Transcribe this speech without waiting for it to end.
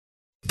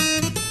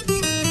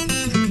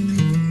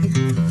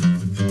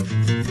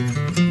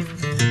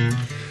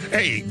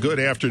Hey, good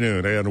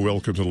afternoon and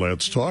welcome to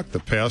Let's Talk. The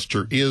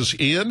pastor is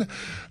in.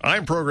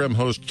 I'm program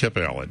host Kip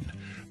Allen.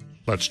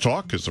 Let's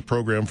Talk is a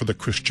program for the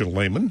Christian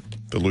layman,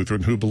 the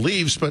Lutheran who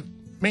believes but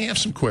may have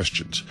some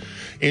questions.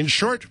 In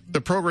short, the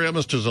program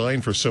is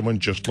designed for someone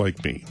just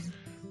like me.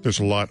 There's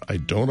a lot I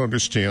don't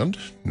understand,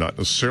 not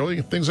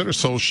necessarily things that are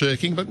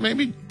soul-shaking, but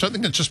maybe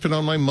something that's just been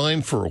on my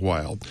mind for a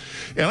while.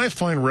 And I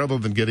find rather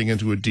than getting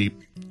into a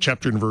deep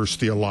chapter and verse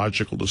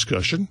theological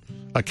discussion,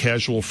 a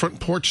casual front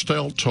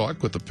porch-style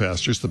talk with the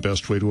pastor is the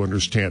best way to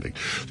understanding.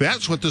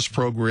 That's what this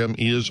program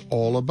is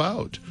all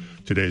about.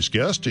 Today's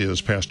guest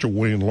is Pastor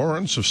Wayne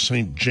Lawrence of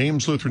St.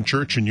 James Lutheran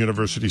Church in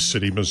University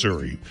City,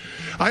 Missouri.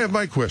 I have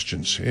my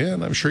questions,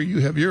 and I'm sure you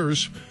have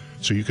yours.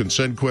 So you can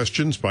send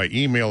questions by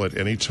email at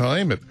any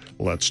time at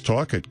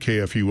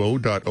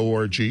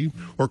letstalk@kfuo.org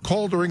or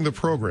call during the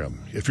program.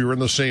 If you're in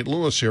the St.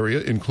 Louis area,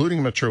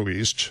 including Metro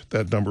East,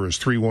 that number is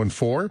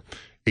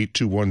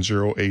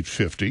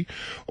 314-821-0850,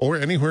 or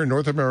anywhere in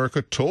North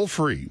America, toll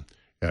free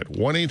at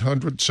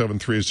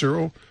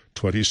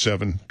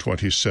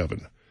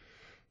 1-800-730-2727.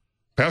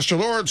 Pastor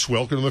Lawrence,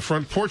 welcome to the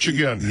front porch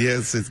again.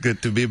 Yes, it's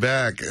good to be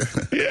back.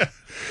 Yeah.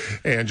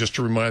 And just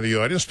to remind the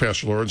audience,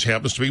 Pastor Lawrence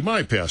happens to be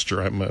my pastor.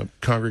 I'm a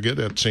congregant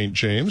at St.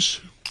 James.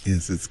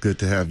 Yes, it's good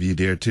to have you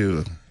there,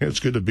 too.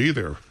 It's good to be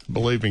there.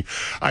 Believe me.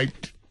 I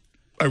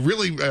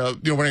really,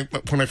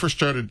 when I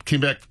first came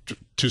back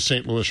to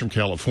St. Louis from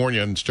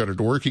California and started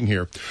working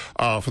here,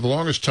 for the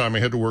longest time I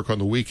had to work on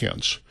the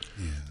weekends.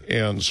 Yeah.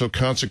 And so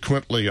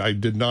consequently, I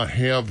did not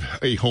have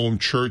a home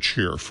church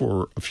here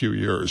for a few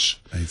years.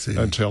 I see.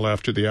 Until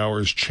after the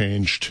hours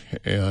changed.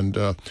 And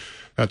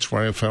that's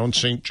why I found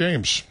St.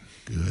 James.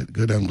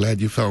 Good. I'm glad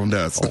you found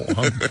us. Oh,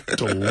 I'm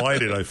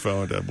delighted I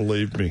found that.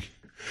 Believe me,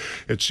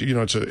 it's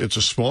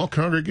a small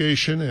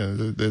congregation,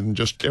 and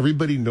just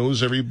everybody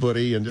knows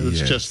everybody, and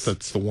it's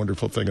that's the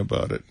wonderful thing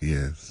about it.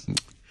 Yes.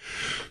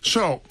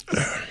 So,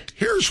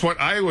 here's what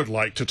I would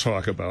like to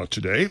talk about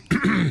today: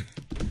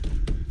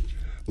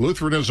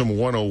 Lutheranism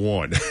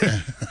 101.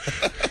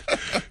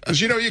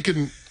 Because you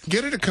can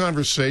get in a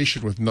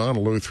conversation with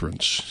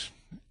non-Lutherans.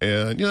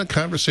 And,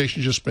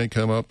 conversation just may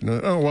come up.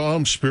 Oh, well,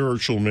 I'm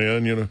spiritual,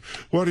 man.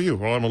 What are you?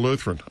 Well, I'm a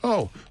Lutheran.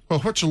 Oh,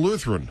 well, what's a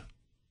Lutheran?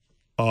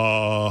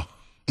 How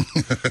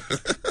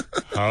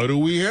do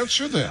we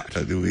answer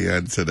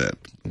that?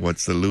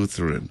 What's a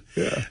Lutheran?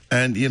 Yeah.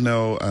 And,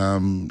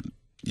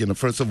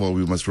 first of all,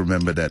 we must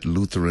remember that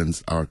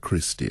Lutherans are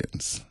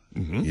Christians.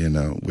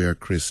 Mm-hmm. We are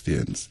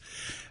Christians.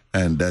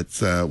 And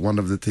that's one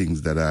of the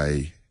things that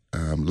I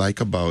like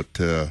about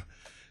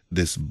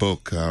this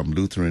book,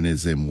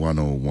 Lutheranism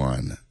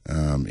 101.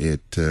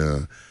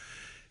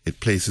 It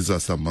places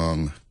us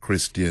among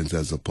Christians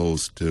as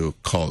opposed to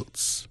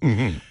cults.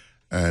 Mm-hmm.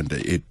 And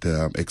it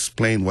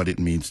explains what it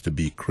means to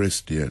be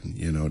Christian,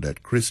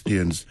 that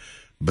Christians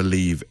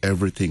believe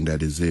everything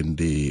that is in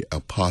the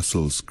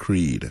Apostles'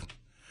 Creed,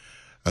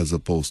 as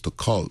opposed to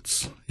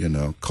cults.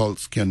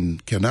 Cults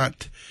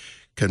cannot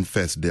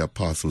confess the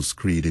Apostles'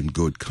 Creed in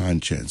good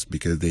conscience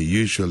because they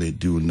usually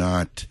do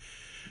not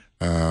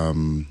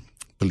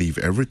believe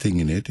everything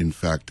in it. In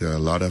fact, a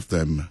lot of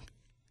them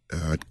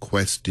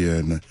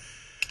question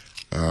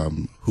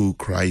who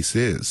Christ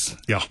is.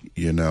 Yeah.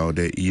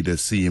 They either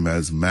see him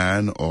as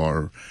man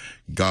or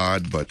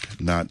God, but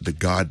not the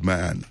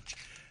God-man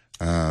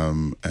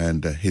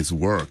and his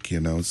work,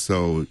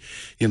 So,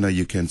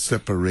 you can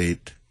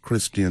separate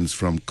Christians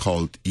from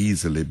cult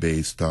easily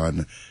based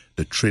on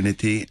the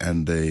Trinity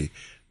and the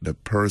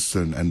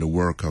person and the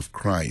work of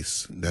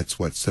Christ. That's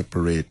what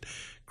separates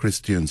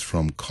Christians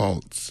from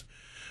cults.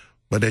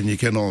 But then you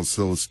can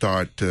also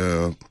start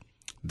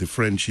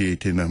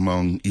differentiating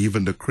among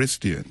even the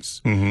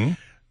Christians. Mm-hmm.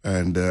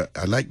 And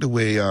I like the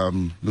way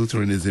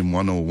Lutheranism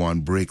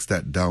 101 breaks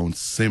that down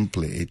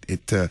simply.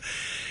 The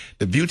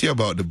beauty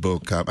about the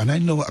book, and I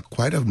know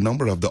quite a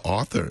number of the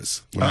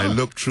authors. When I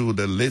look through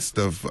the list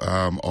of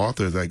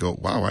authors, I go,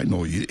 wow, I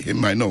know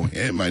him, I know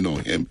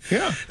him.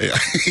 Yeah.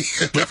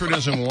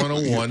 Lutheranism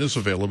 101 is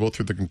available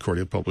through the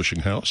Concordia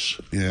Publishing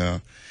House. Yeah.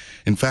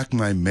 In fact,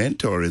 my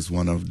mentor is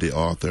one of the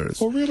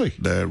authors. Oh, really?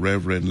 The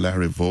Reverend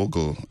Larry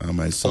Vogel.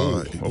 I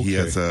saw he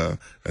has an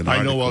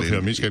I know of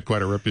him. He's got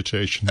quite a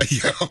reputation.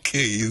 Yeah,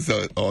 okay. He's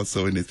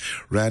also in this.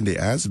 Randy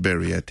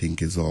Asbury, I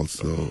think, is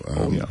also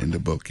in the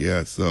book.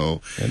 Yeah,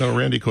 so I know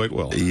Randy quite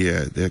well.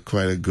 Yeah, they're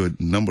quite a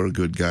good number of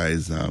good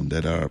guys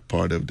that are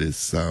part of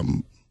this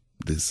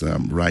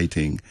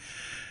writing.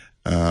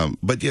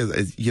 But yeah,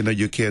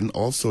 you can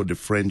also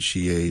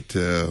differentiate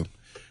a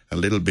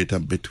little bit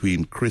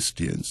between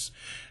Christians.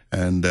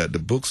 And the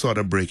book sort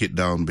of break it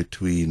down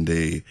between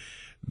the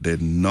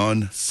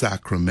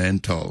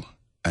non-sacramental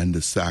and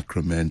the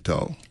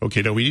sacramental.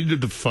 Okay, now we need to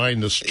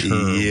define this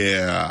term.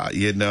 Yeah,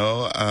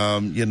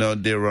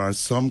 there are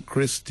some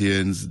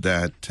Christians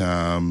that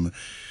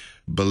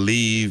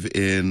believe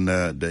in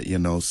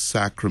the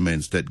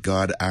sacraments, that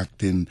God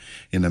acting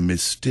in a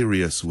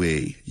mysterious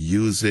way,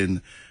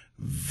 using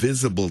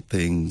visible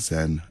things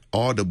and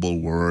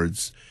audible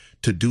words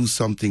to do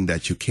something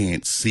that you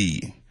can't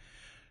see.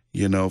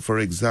 For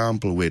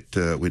example, with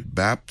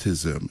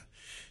baptism,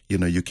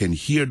 You can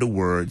hear the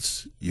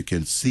words, you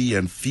can see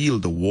and feel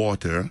the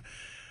water.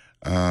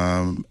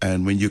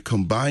 And when you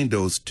combine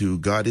those two,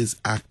 God is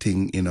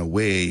acting in a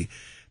way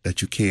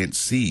that you can't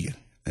see.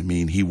 I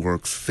mean, he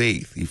works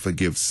faith. He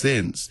forgives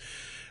sins.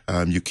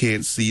 You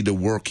can't see the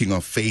working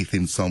of faith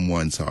in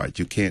someone's heart.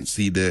 You can't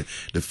see the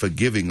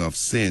forgiving of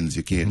sins.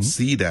 You can't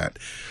see that.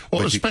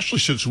 Well, but especially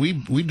since we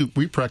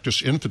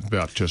practice infant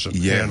baptism,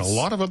 yes. And a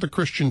lot of other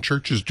Christian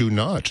churches do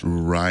not.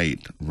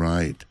 Right.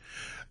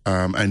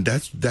 And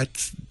that's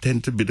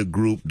tend to be the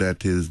group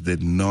that is the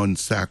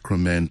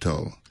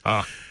non-sacramental.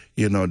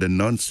 The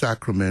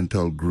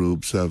non-sacramental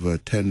groups have a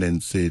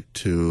tendency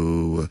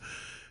to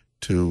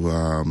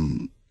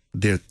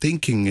their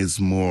thinking is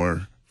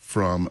more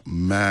from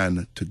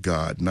man to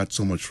God, not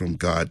so much from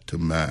God to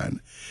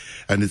man.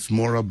 And it's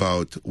more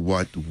about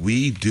what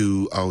we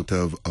do out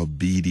of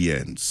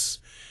obedience.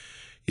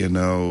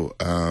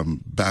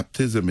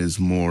 Baptism is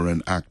more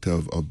an act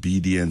of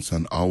obedience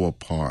on our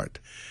part.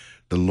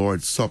 The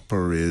Lord's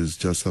Supper is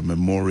just a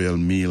memorial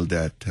meal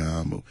that,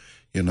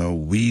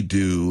 we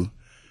do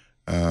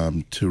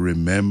to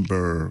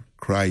remember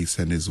Christ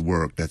and his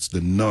work. That's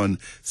the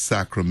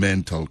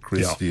non-sacramental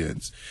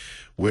Christians. Yeah.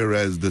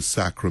 Whereas the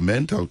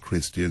sacramental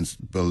Christians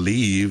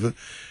believe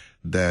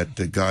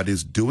that God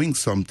is doing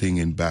something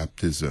in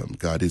baptism.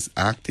 God is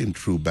acting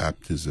through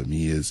baptism.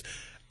 He is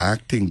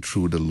acting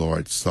through the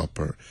Lord's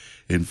Supper.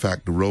 In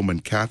fact, the Roman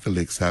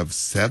Catholics have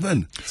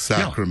 7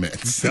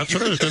 sacraments. Yeah, that's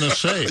what I was going to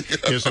say,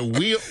 is that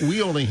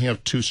we only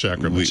have 2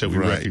 sacraments that we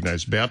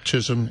recognize,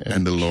 baptism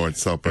and the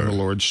Lord's Supper. And the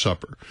Lord's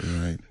Supper.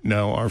 Right.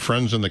 Now, our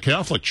friends in the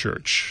Catholic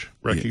Church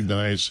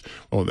recognize,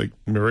 the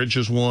marriage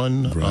is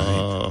one,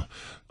 right.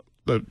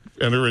 The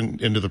enter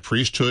into the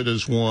priesthood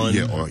is one.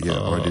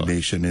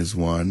 Ordination is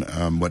one.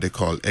 What they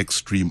call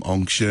extreme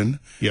unction.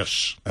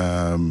 Yes.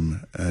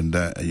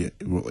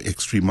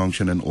 Extreme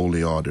unction and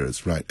holy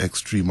orders, right?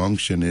 Extreme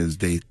unction is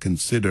they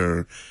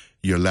consider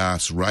your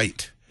last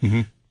rite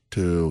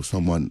to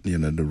someone,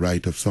 the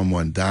rite of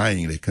someone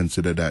dying. They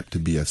consider that to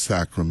be a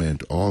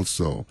sacrament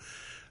also,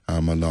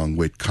 along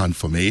with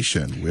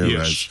confirmation.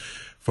 Whereas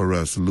for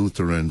us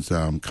Lutherans,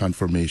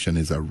 confirmation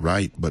is a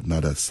rite, but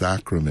not a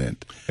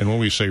sacrament. And when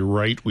we say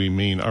rite, we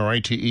mean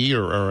R-I-T-E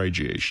or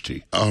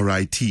R-I-G-H-T?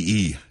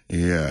 R-I-T-E.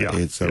 Yeah.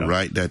 It's a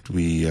rite that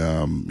we,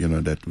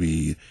 that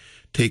we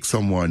take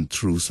someone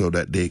through so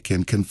that they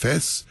can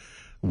confess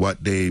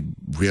what they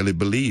really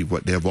believe,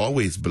 what they have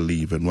always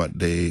believed, and what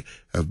they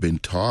have been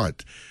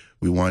taught.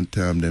 We want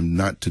them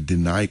not to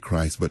deny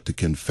Christ, but to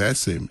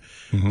confess him.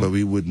 But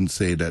we wouldn't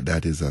say that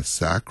that is a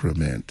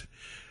sacrament.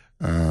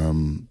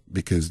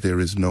 Because there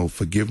is no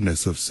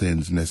forgiveness of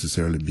sins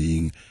necessarily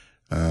being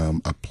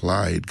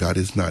applied. God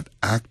is not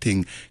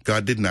acting.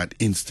 God did not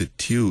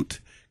institute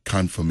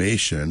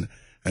confirmation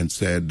and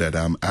said that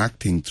I'm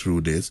acting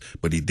through this,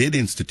 but he did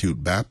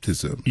institute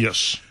baptism.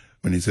 Yes.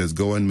 When he says,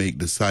 go and make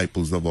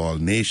disciples of all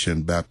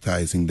nations,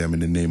 baptizing them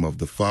in the name of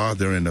the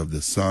Father and of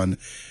the Son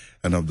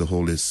and of the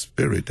Holy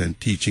Spirit, and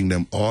teaching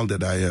them all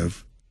that I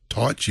have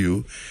taught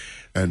you.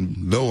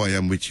 And lo, I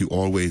am with you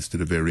always to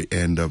the very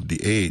end of the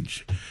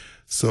age.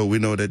 So we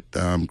know that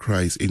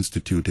Christ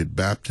instituted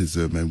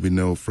baptism, and we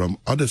know from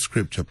other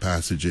scripture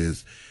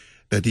passages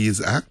that he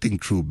is acting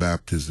through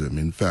baptism.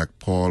 In fact,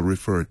 Paul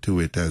referred to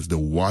it as the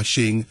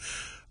washing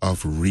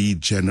of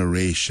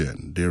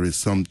regeneration. There is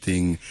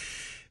something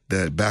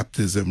that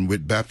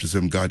with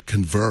baptism, God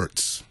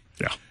converts.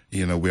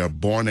 Yeah. We are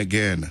born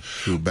again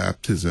through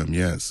baptism,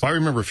 yes. I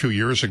remember a few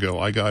years ago,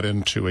 I got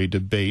into a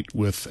debate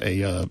with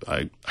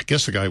I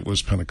guess the guy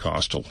was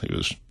Pentecostal. He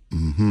was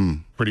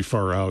pretty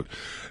far out.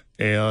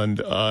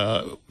 And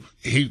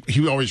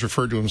he always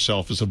referred to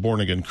himself as a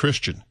born-again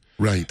Christian.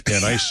 Right.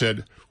 And I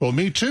said, well,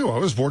 me too. I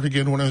was born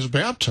again when I was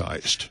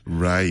baptized.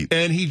 Right.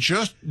 And he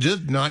just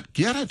did not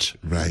get it.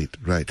 Right.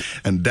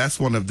 And that's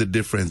one of the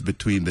difference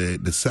between the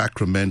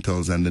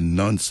sacramentals and the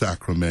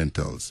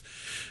non-sacramentals.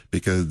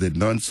 Because the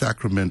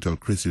non-sacramental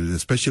Christians,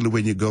 especially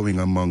when you're going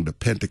among the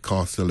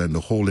Pentecostal and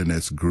the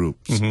holiness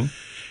groups,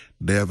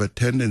 they have a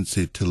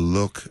tendency to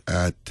look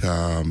at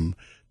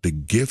the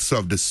gifts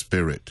of the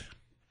Spirit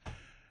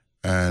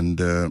and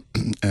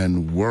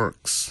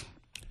works,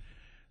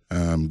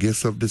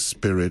 gifts of the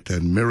Spirit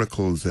and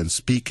miracles and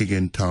speaking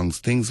in tongues,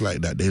 things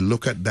like that. They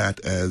look at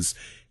that as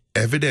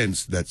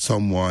evidence that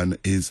someone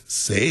is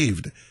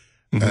saved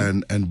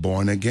and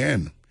born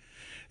again.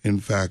 In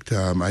fact,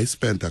 I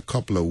spent a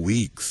couple of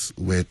weeks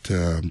with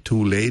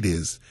two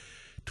ladies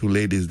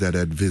that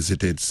had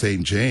visited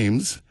St.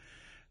 James.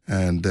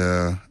 And,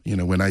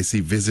 when I see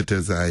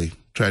visitors, I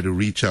try to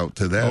reach out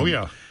to them. Oh,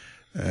 yeah.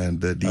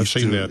 And I've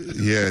seen that.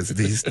 Yes,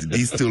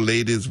 these two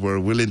ladies were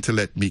willing to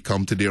let me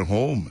come to their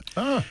home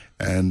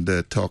and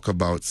talk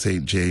about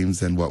St.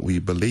 James and what we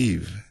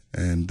believe.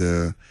 And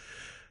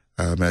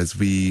as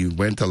we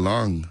went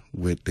along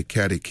with the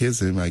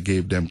catechism, I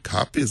gave them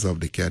copies of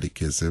the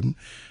catechism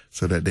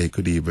so that they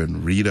could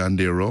even read on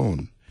their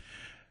own.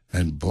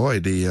 And boy,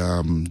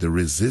 the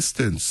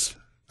resistance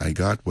I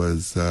got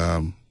was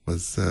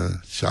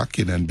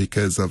shocking, and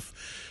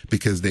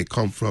because they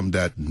come from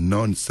that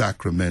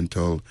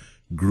non-sacramental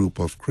group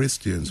of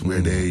Christians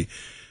where they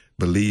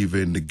believe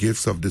in the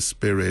gifts of the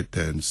Spirit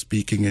and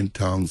speaking in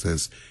tongues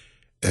as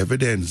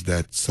evidence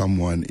that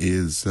someone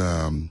is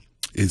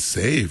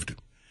saved.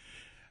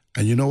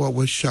 And you know what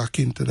was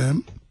shocking to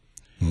them?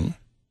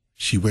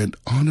 She went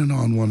on and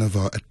on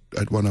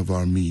at one of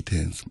our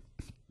meetings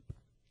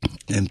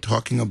and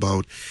talking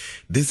about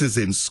this is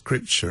in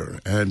Scripture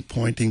and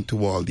pointing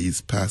to all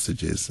these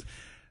passages.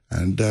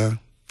 And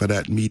for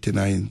that meeting,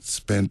 I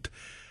spent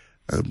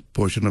a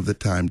portion of the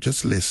time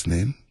just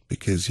listening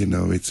because, you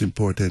know, it's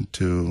important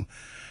to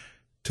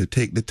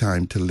take the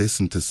time to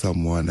listen to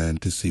someone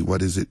and to see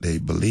what is it they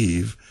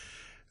believe.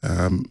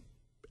 And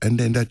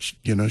then that,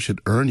 you know,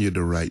 should earn you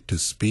the right to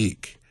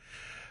speak.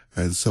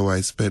 And so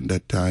I spent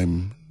that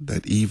time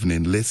that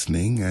evening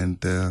listening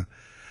and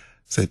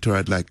said to her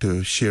I'd like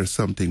to share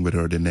something with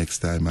her the next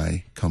time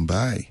I come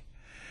by.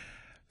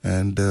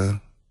 And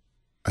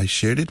I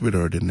shared it with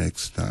her the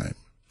next time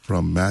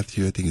from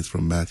Matthew, I think it's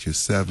from Matthew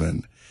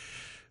 7,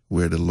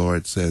 where the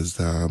Lord says,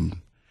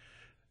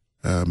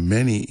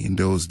 many in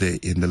those days,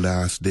 in the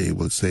last day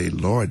will say,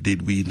 Lord,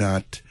 did we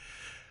not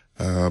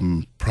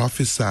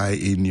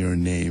prophesy in your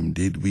name?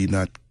 Did we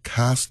not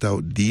cast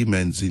out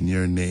demons in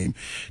your name?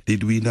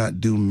 Did we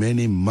not do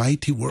many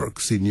mighty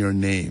works in your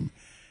name?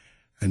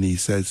 And he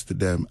says to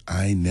them,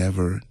 I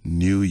never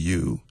knew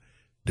you.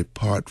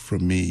 Depart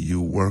from me,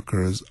 you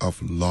workers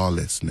of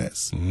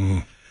lawlessness.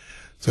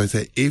 So I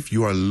say, if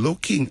you are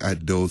looking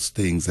at those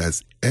things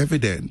as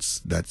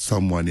evidence that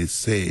someone is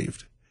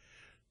saved,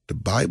 the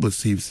Bible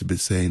seems to be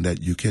saying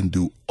that you can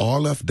do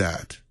all of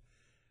that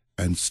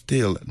and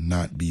still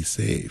not be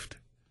saved.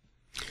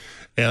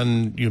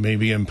 And you may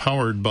be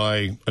empowered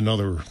by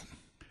another.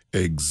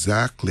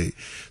 Exactly.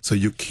 So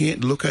you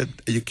can't look at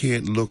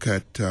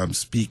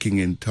speaking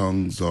in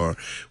tongues or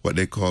what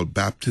they call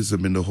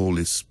baptism in the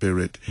Holy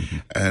Spirit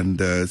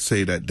and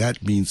say that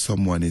means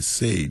someone is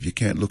saved. You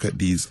can't look at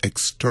these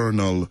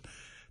external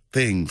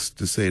things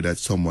to say that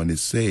someone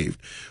is saved.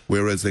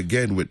 Whereas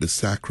again, with the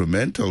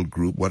sacramental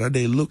group, what are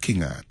they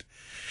looking at?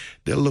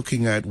 They're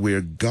looking at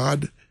where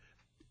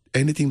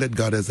anything that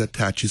God has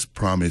attached his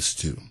promise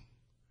to.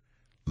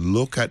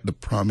 Look at the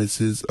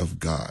promises of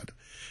God.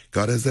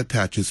 God has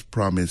attached his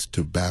promise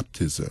to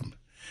baptism.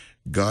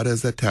 God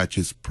has attached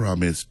his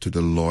promise to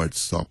the Lord's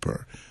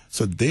Supper.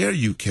 So there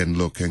you can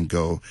look and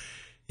go,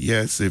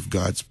 yes, if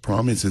God's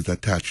promise is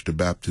attached to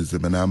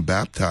baptism and I'm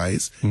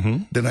baptized,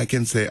 then I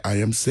can say I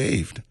am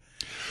saved.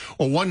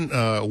 Well,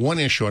 one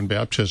issue on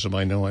baptism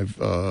I know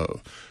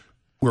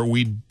where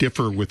we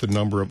differ with a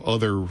number of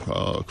other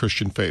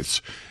Christian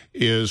faiths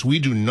is we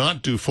do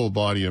not do full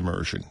body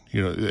immersion.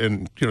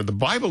 The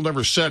Bible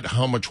never said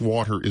how much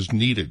water is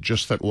needed,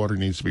 just that water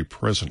needs to be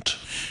present.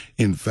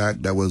 In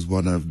fact, that was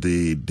one of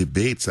the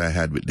debates I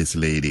had with this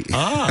lady.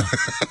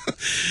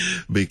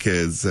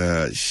 Because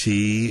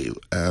she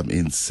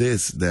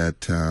insists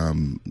that,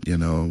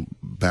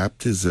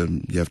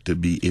 baptism, you have to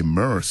be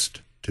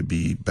immersed to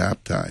be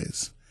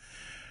baptized.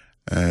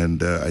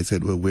 And I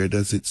said, well, where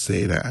does it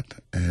say that?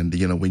 And,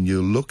 when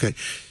you look at,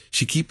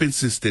 she keep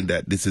insisting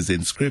that this is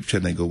in Scripture.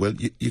 And I go, well,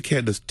 you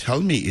can't just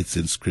tell me it's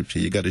in Scripture.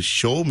 You got to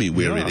show me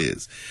where it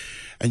is.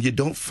 And you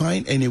don't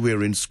find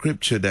anywhere in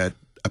Scripture that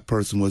a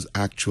person was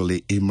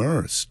actually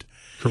immersed.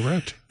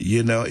 Correct.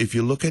 If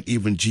you look at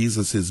even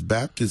Jesus'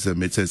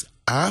 baptism, it says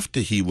after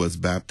he was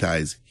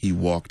baptized, he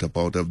walked up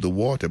out of the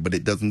water, but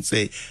it doesn't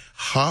say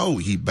how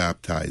he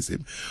baptized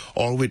him.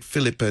 Or with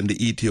Philip and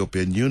the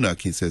Ethiopian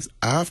eunuch, he says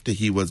after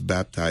he was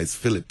baptized,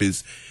 Philip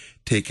is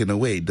taken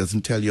away. It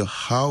doesn't tell you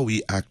how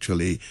he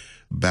actually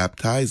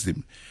baptized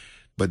him.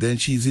 But then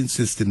she's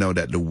insisting now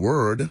that the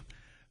word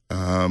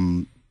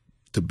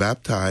to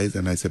baptize,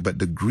 and I said, but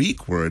the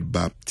Greek word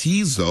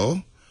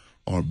baptizo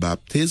or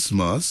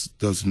baptismos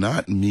does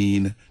not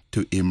mean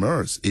to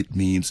immerse. It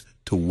means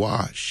to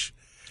wash.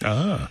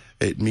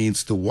 It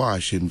means to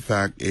wash. In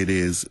fact, it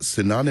is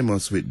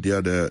synonymous with the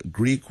other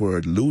Greek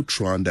word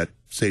lutron that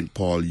St.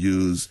 Paul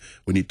used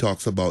when he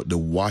talks about the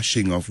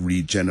washing of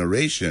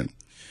regeneration.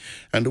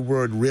 And the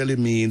word really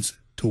means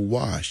to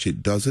wash.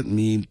 It doesn't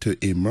mean to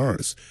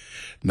immerse.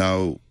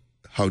 Now,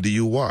 how do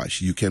you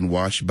wash? You can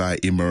wash by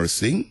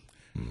immersing.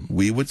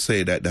 We would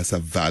say that that's a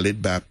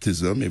valid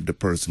baptism if the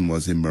person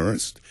was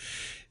immersed.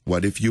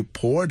 What if you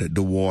poured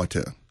the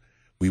water?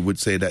 We would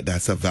say that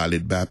that's a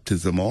valid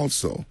baptism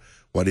also.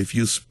 What if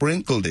you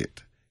sprinkled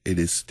it? It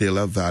is still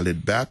a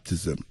valid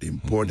baptism. The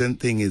important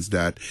thing is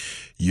that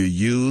you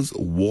use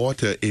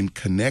water in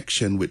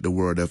connection with the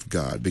Word of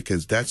God,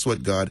 because that's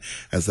what God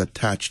has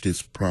attached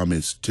his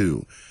promise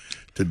to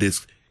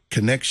this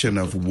connection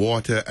of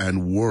water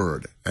and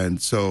Word.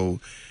 And so,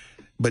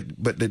 but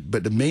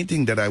the main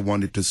thing that I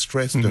wanted to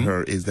stress to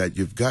her is that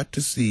you've got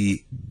to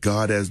see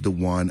God as the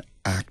one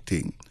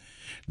acting.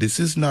 This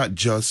is not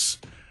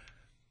just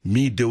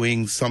me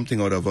doing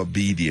something out of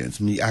obedience,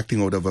 me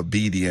acting out of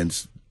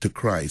obedience to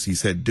Christ. He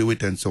said, do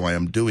it, and so I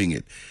am doing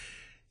it.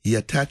 he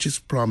attaches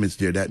promise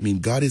there. That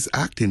means God is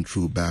acting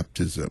through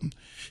baptism.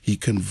 He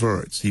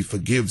converts, he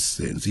forgives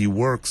sins, he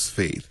works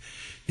faith.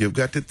 You've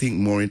got to think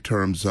more in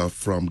terms of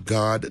from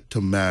God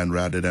to man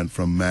rather than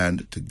from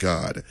man to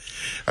God.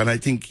 And I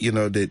think,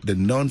 the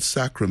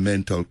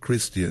non-sacramental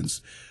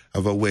Christians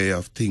have a way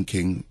of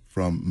thinking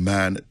from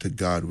man to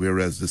God,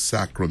 whereas the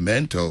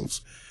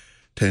sacramentals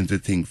tend to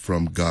think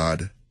from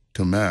God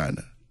to man,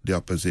 the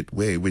opposite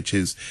way, which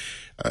is,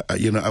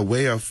 a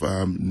way of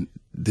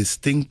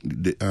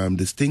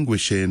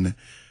distinguishing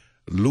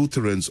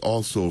Lutherans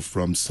also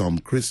from some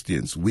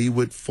Christians. We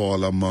would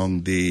fall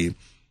among the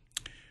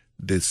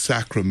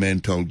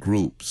sacramental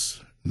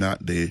groups,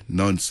 not the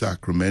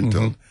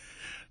non-sacramental. Mm-hmm.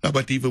 No,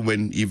 but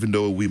even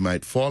though we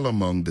might fall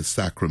among the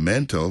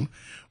sacramental,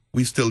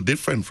 we're still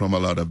different from a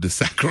lot of the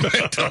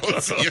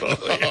sacramentals.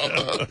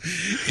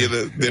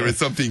 There is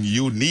something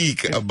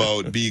unique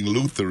about being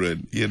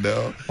Lutheran,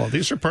 Well,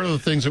 these are part of the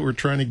things that we're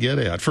trying to get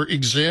at. For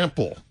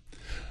example,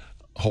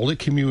 Holy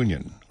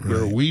Communion,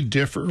 where we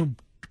differ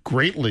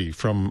greatly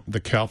from the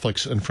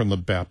Catholics and from the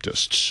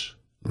Baptists.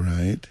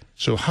 Right.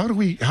 So how do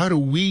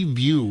we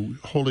view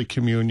Holy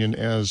Communion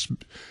as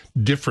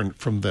different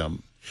from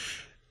them?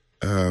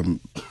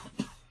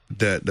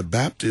 The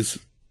Baptists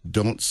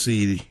don't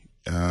see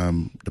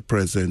the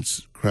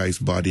presence,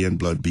 Christ's body and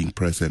blood being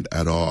present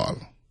at all.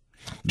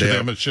 To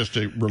them, it's just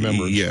a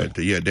remembrance.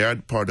 Yeah, they are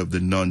part of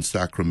the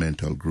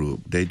non-sacramental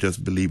group. They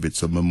just believe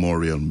it's a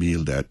memorial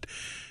meal that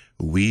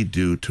we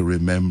do to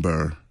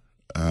remember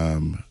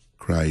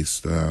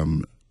Christ's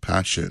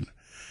passion.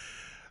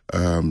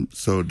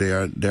 So they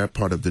are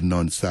part of the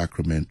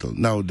non-sacramental.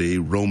 Now, the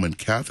Roman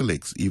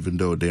Catholics, even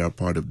though they are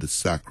part of the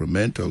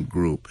sacramental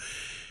group,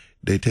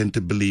 they tend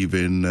to believe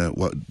in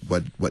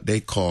what they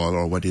call,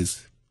 or what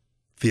is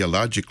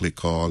theologically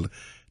called,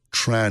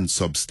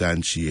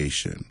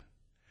 transubstantiation.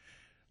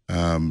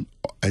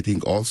 I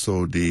think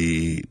also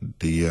the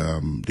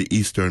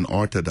Eastern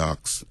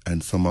Orthodox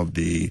and some of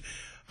the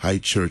High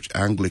Church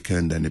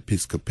Anglican and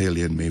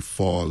Episcopalian may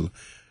fall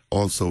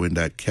also in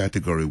that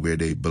category, where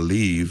they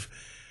believe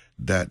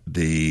that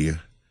the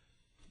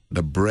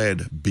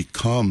bread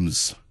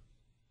becomes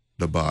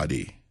the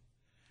body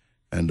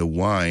and the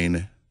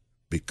wine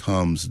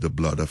becomes the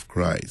blood of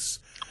Christ.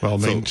 While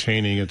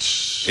maintaining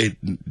its...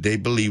 They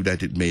believe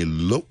that it may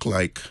look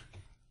like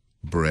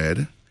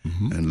bread,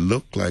 mm-hmm. and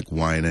look like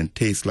wine and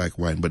taste like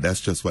wine, but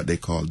that's just what they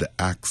call the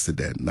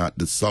accident, not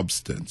the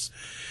substance.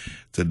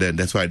 So then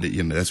that's why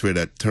that's where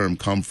that term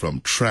comes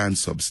from,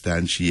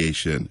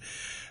 transubstantiation.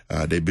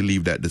 They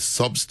believe that the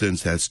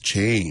substance has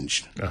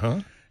changed.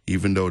 Uh-huh.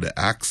 Even though the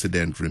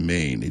accident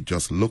remained, it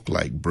just looked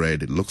like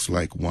bread, it looks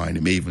like wine,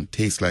 it may even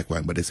taste like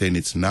wine, but they're saying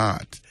it's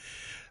not.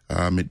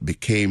 It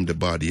became the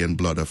body and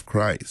blood of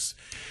Christ.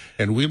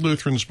 And we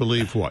Lutherans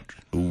believe what?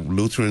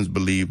 Lutherans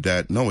believe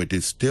that, no, it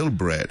is still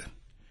bread.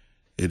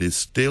 It is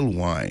still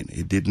wine.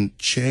 It didn't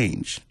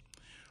change.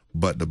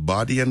 But the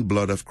body and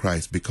blood of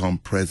Christ become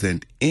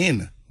present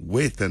in,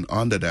 with, and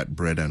under that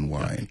bread and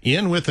wine.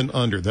 In, with, and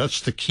under.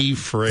 That's the key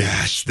phrase.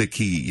 That's the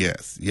key,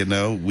 yes.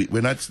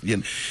 We're not,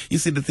 you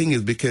see, the thing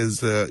is, because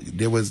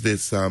there was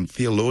this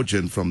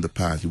theologian from the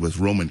past, he was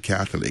Roman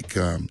Catholic,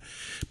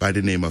 by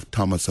the name of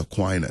Thomas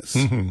Aquinas.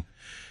 Mm-hmm.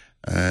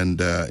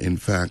 And in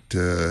fact,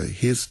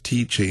 his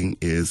teaching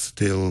is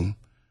still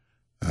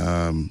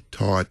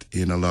taught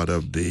in a lot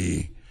of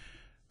the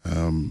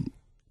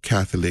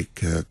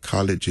Catholic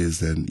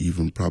colleges and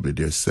even probably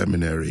their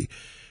seminary.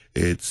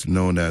 It's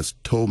known as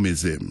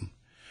Thomism,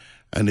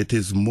 and it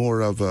is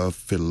more of a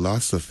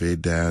philosophy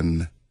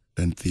than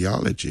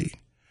theology.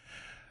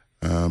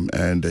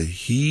 And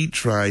he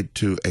tried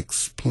to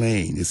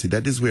explain. You see,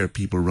 that is where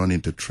people run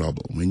into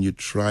trouble. When you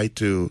try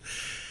to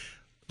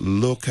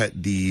look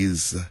at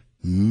these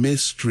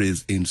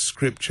mysteries in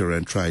Scripture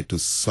and try to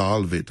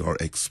solve it or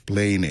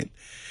explain it,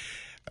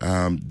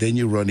 then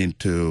you run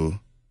into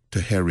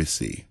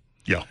heresy.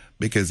 Yeah.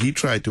 Because he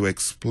tried to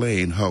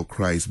explain how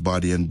Christ's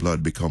body and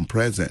blood become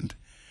present.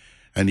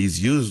 And he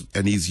was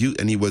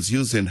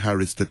using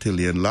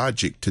Aristotelian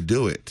logic to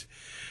do it.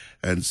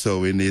 And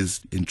so in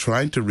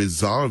trying to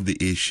resolve the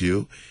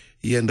issue,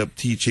 he ended up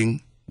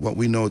teaching what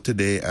we know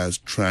today as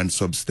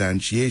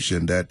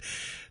transubstantiation, that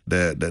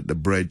the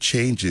bread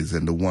changes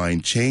and the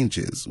wine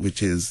changes,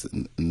 which is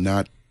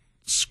not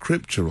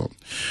scriptural,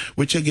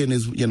 which again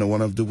is,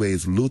 one of the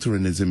ways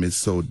Lutheranism is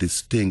so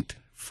distinct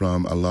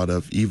from a lot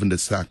of even the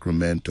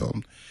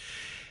sacramental.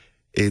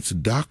 Its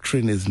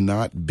doctrine is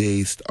not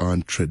based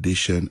on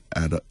tradition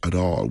at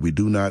all. We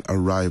do not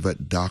arrive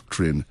at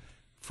doctrine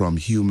from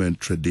human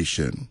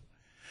tradition.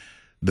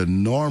 The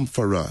norm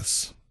for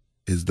us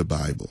is the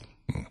Bible.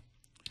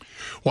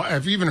 Well,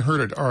 I've even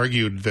heard it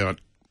argued that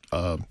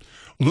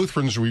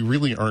Lutherans, we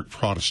really aren't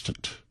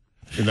Protestant,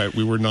 in that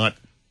we were not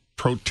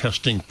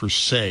protesting per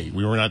se.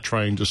 We were not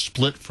trying to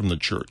split from the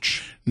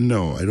church.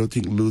 No, I don't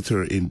think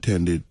Luther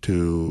intended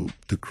to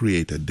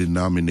create a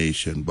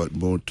denomination, but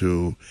more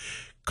to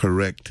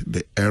correct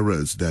the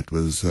errors that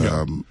was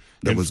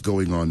was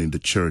going on in the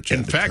church.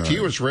 In fact,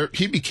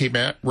 he became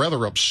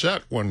rather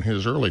upset when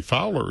his early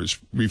followers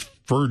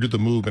referred to the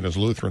movement as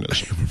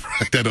Lutheranism.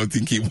 Right. I don't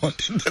think he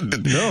wanted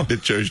the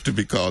church to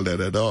be called that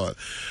at all.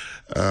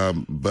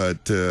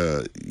 But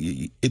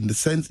in the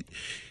sense,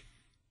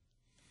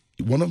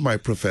 one of my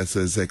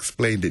professors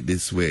explained it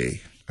this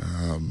way.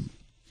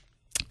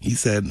 He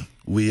said,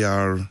 we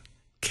are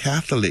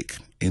Catholic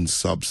in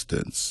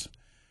substance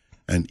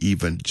and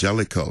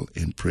evangelical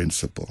in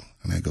principle.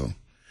 And I go,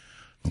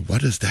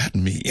 what does that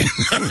mean?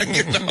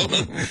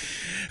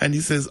 And he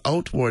says,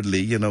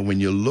 outwardly, when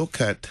you look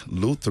at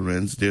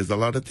Lutherans, there's a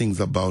lot of things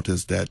about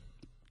us that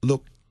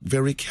look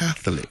very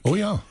Catholic. Oh,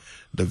 yeah.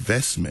 The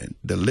vestment,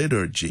 the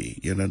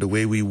liturgy, the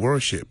way we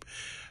worship,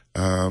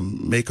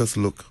 make us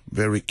look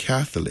very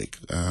Catholic.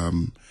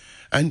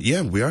 And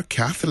yeah, we are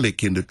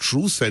Catholic in the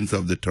true sense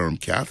of the term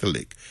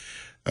Catholic.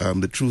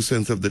 The true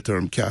sense of the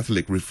term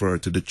Catholic refer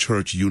to the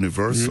Church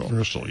Universal.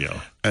 Universal,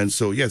 yeah. And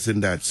so, yes, in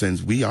that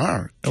sense, we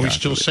are Catholic. And we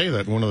still say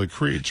that in one of the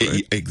creeds,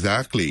 right?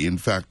 Exactly. In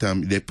fact,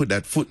 they put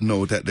that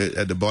footnote at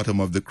the bottom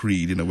of the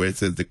creed, where it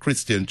says the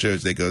Christian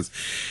Church, because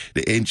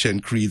the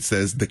ancient creed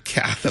says the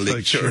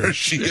Catholic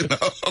Church,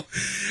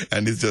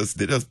 And they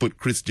just put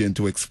Christian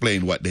to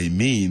explain what they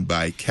mean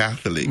by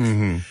Catholic.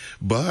 Mm-hmm.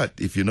 But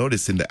if you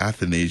notice in the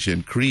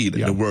Athanasian Creed,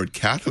 the word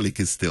Catholic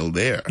is still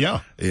there.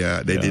 Yeah.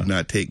 Yeah, they did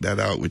not take that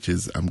out, which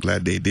is, I'm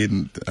glad they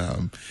didn't.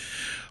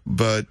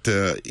 But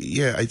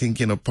I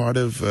think, part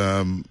of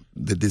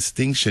the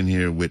distinction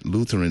here with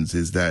Lutherans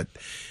is that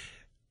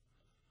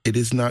it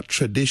is not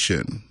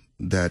tradition,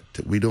 that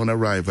we don't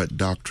arrive at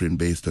doctrine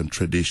based on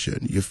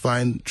tradition. You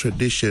find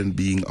tradition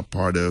being a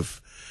part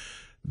of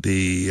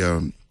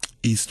the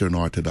Eastern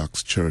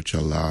Orthodox Church a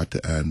lot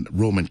and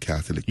Roman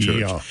Catholic Church.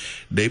 Yeah.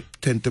 They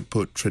tend to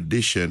put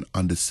tradition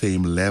on the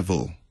same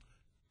level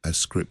as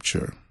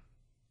Scripture,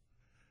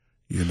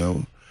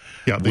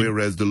 Yeah,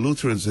 whereas the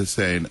Lutherans are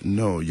saying,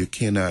 no, you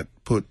cannot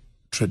put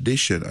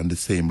tradition on the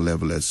same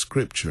level as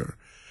Scripture.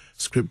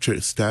 Scripture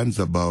stands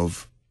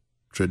above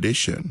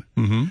tradition.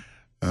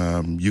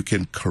 Mm-hmm. You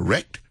can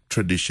correct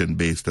tradition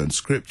based on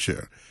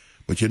Scripture,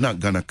 but you're not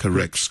going to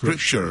correct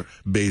Scripture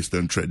based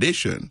on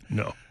tradition.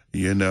 No.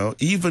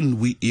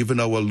 Even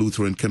our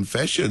Lutheran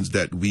confessions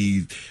that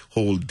we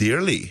hold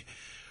dearly,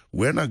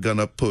 we're not going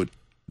to put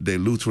the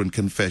Lutheran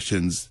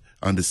confessions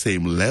on the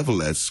same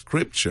level as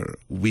Scripture.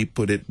 We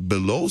put it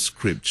below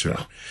Scripture.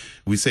 Yeah.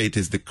 We say it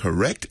is the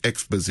correct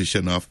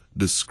exposition of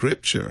the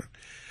Scripture.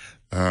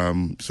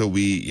 So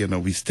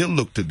we still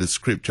look to the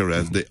Scripture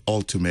as the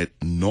ultimate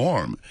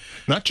norm.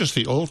 Not just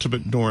the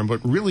ultimate norm,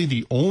 but really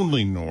the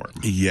only norm.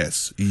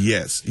 Yes.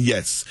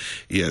 That's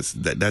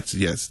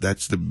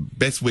the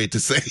best way to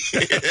say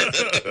it.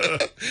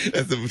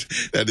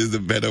 That is the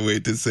better way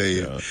to say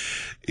it.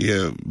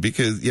 Yeah,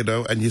 because,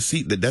 and you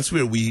see that's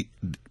where we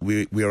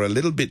are a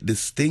little bit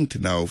distinct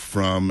now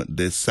from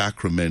the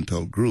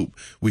sacramental group.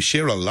 We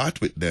share a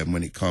lot with them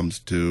when it comes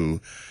to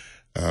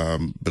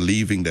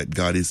believing that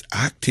God is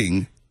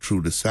acting through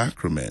the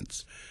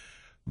sacraments.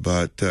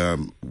 But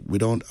we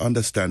don't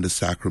understand the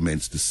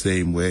sacraments the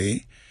same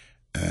way,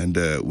 and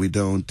we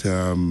don't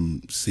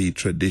see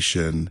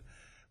tradition.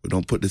 We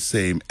don't put the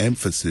same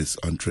emphasis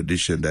on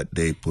tradition that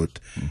they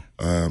put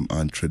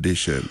on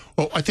tradition.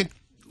 Well, I think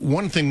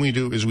one thing we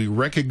do is we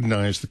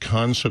recognize the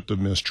concept of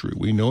mystery.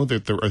 We know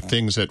that there are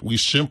things that we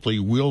simply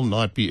will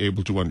not be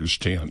able to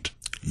understand.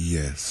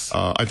 Yes.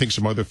 I think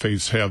some other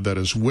faiths have that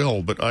as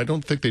well, but I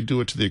don't think they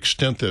do it to the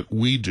extent that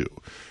we do.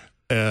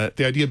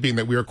 The idea being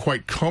that we are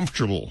quite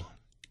comfortable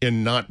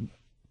in not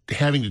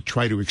having to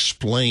try to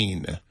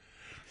explain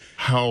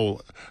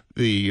how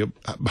the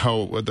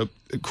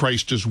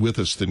Christ is with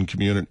us in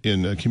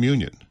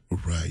communion.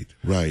 Right.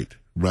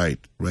 We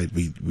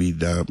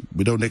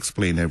don't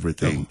explain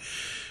everything.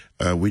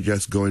 No. We're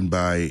just going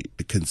by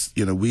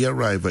we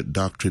arrive at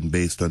doctrine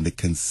based on the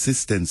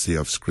consistency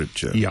of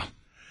Scripture. Yeah.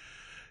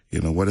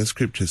 What has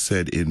Scripture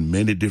said in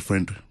many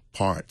different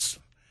parts,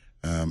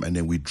 and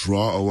then we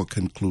draw our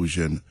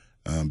conclusion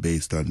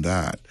based on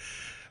that.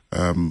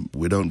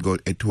 We don't go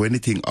to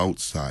anything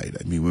outside.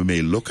 I mean, we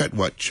may look at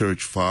what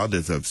church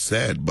fathers have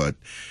said, but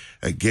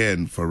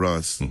again, for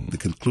us, the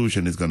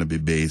conclusion is going to be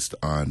based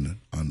on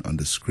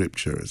the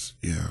Scriptures.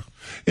 Yeah,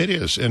 it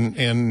is.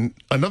 And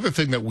another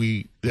thing that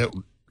we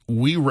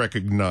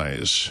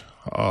recognize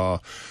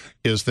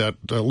is that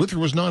Luther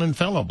was not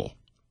infallible.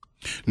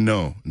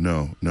 No.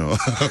 No.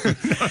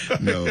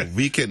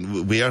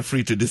 We are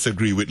free to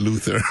disagree with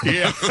Luther.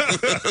 Yeah.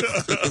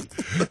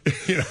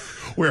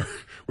 Where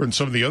in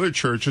some of the other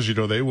churches,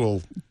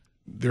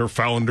 their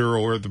founder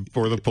or the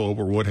Pope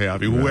or what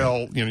have you. Right.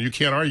 Well, you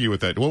can't argue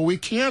with that. Well, we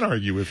can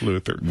argue with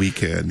Luther. We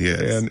can,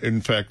 yes. And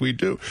in fact, we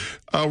do.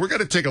 We're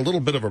going to take a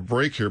little bit of a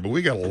break here, but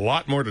we got a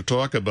lot more to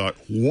talk about.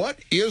 What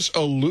is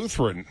a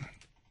Lutheran?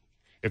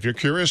 If you're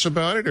curious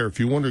about it, or if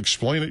you want to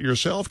explain it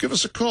yourself, give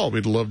us a call.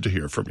 We'd love to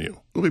hear from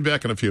you. We'll be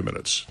back in a few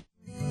minutes.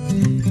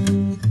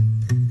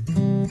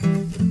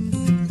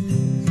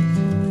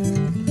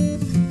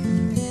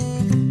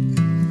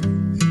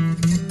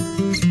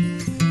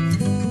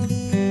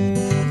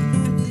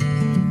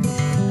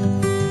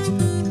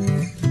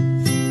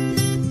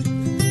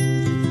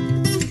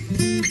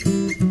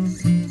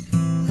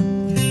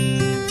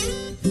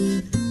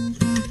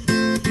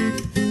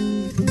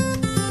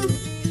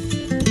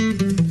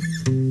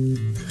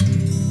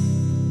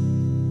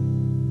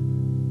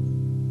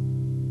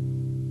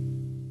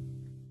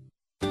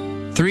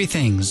 Three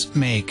things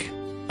make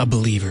a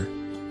believer: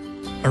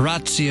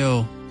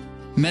 oratio,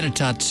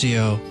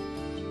 meditatio,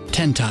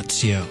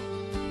 tentatio.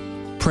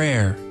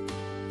 Prayer,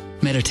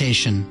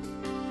 meditation,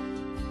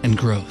 and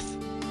growth.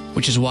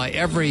 Which is why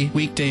every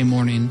weekday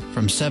morning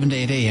from 7 to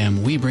 8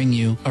 a.m. we bring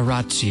you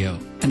Oratio,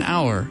 an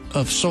hour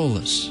of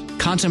solace,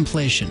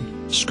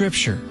 contemplation,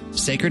 scripture,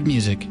 sacred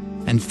music,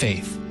 and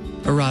faith.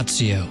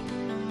 Oratio.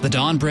 The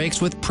dawn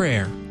breaks with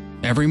prayer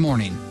every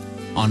morning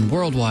on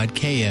Worldwide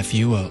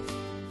KFUO.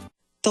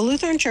 The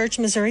Lutheran Church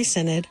Missouri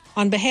Synod,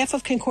 on behalf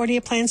of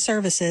Concordia Plan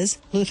Services,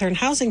 Lutheran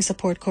Housing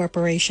Support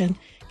Corporation,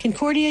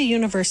 Concordia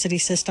University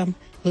System,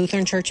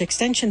 Lutheran Church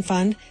Extension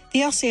Fund,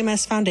 the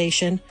LCMS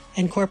Foundation,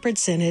 and Corporate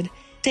Synod,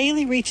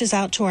 daily reaches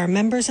out to our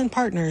members and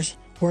partners,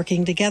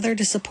 working together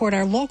to support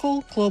our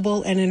local,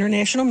 global, and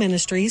international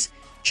ministries,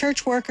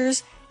 church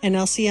workers, and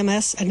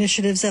LCMS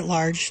initiatives at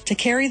large to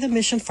carry the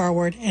mission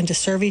forward and to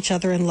serve each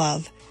other in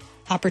love.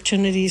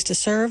 Opportunities to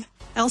serve,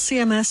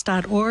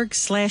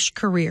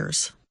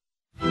 lcms.org/careers.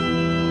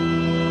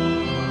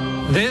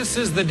 This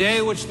is the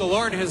day which the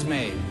Lord has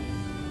made.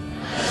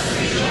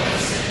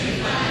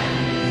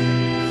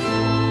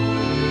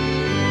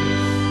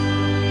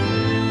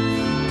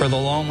 For the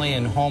lonely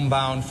and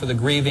homebound, for the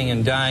grieving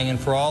and dying, and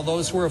for all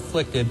those who are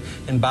afflicted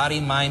in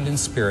body, mind, and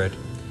spirit,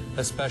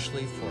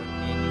 especially for...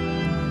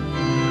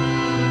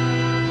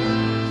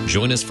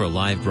 Join us for a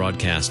live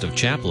broadcast of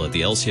Chapel at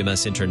the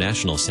LCMS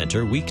International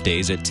Center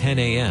weekdays at 10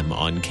 a.m.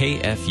 on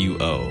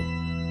KFUO.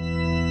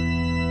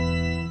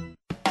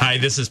 Hi,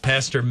 this is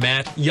Pastor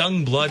Matt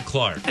Youngblood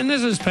Clark. And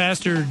this is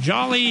Pastor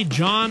Jolly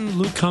John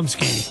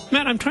Lukomsky.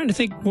 Matt, I'm trying to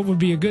think what would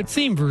be a good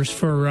theme verse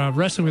for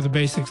Wrestling with the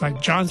Basics,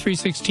 like John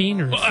 3:16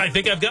 or... Well, I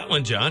think I've got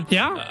one, John.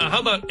 Yeah? How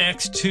about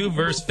Acts 2,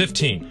 verse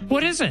 15?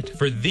 What is it?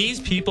 For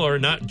these people are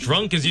not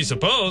drunk as you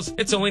suppose.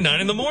 It's only 9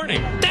 in the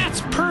morning.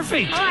 That's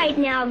perfect. All right,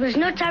 now, there's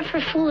no time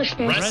for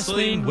foolishness.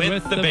 Wrestling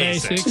with the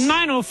Basics.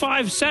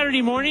 9:05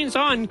 Saturday mornings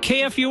on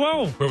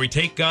KFUO. Where we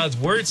take God's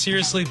word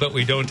seriously, but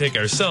we don't take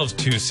ourselves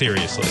too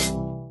seriously.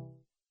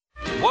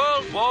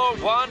 World War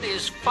I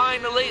is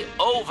finally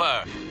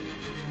over.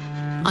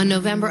 On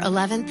November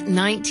 11th,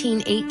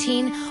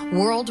 1918,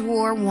 World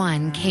War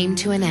I came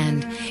to an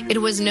end.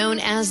 It was known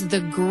as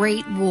the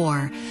Great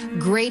War,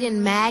 great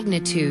in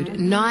magnitude,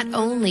 not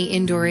only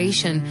in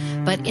duration,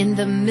 but in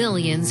the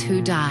millions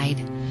who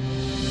died.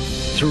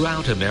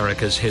 Throughout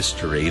America's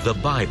history, the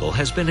Bible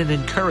has been an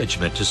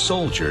encouragement to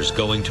soldiers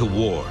going to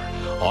war,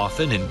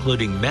 often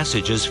including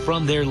messages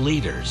from their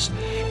leaders.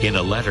 In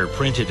a letter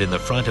printed in the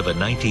front of a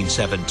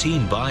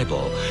 1917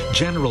 Bible,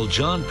 General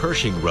John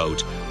Pershing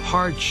wrote,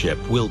 "Hardship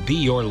will be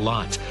your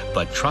lot,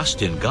 but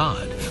trust in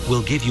God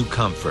will give you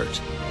comfort."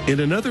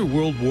 In another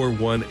World War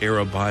I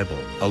era Bible,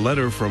 a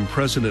letter from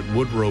President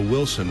Woodrow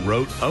Wilson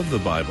wrote of the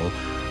Bible,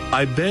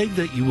 "I beg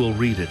that you will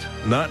read it,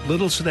 not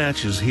little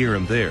snatches here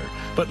and there,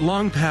 but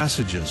long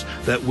passages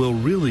that will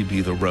really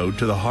be the road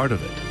to the heart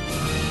of it."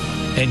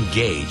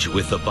 Engage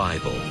with the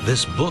Bible,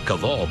 this book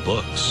of all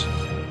books.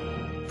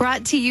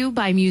 Brought to you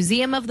by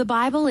Museum of the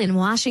Bible in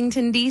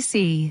Washington,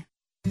 D.C.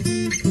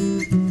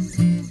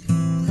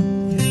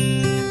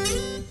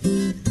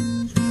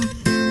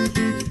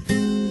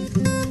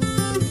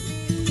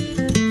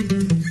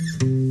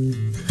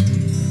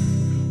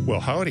 Well,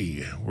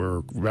 howdy.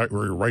 We're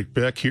right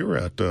back here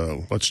at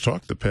Let's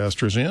Talk. The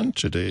pastor's in.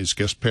 Today's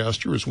guest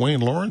pastor is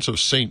Wayne Lawrence of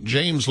St.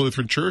 James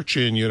Lutheran Church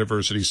in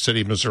University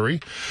City, Missouri.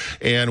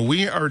 And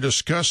we are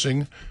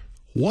discussing,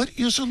 what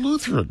is a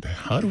Lutheran?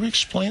 How do we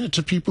explain it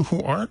to people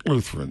who aren't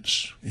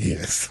Lutherans?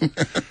 Yes.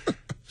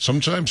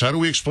 Sometimes, how do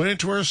we explain it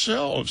to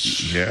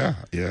ourselves? Yeah.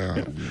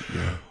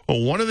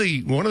 Well, one of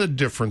the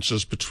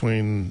differences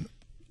between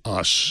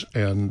us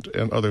and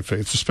other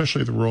faiths,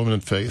 especially the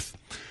Roman faith,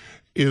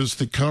 is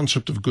the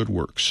concept of good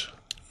works.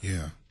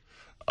 Yeah.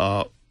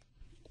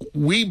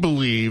 We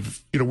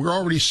believe, we're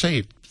already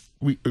saved.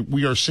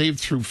 We are saved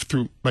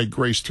through by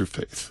grace through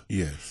faith.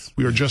 Yes.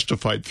 We are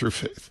justified through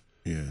faith.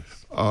 Yes.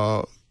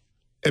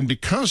 And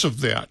because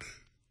of that,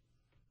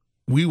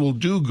 we will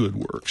do good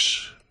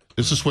works.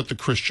 This is what the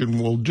Christian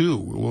will do.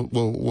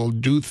 We'll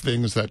do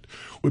things that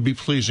would be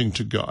pleasing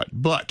to God.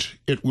 But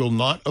it will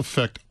not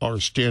affect our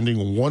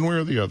standing one way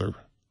or the other,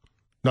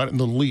 not in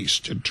the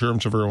least, in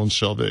terms of our own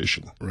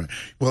salvation. Right.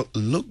 Well,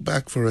 look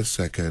back for a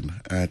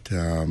second at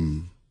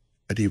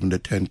even the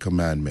Ten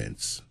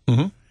Commandments.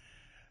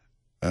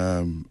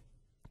 Mm-hmm.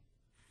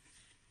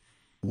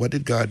 What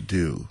did God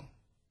do?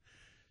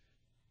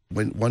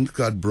 Once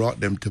God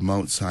brought them to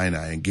Mount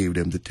Sinai and gave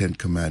them the Ten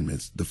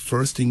Commandments, the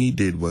first thing he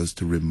did was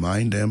to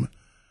remind them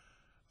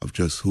of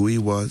just who he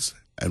was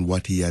and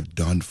what he had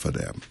done for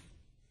them.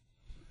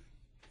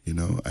 I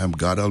am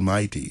God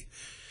Almighty.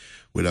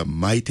 With a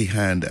mighty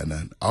hand and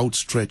an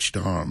outstretched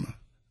arm,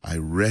 I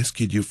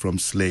rescued you from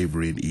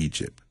slavery in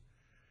Egypt.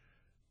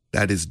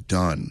 That is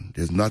done.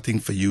 There's nothing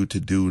for you to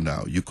do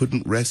now. You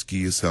couldn't rescue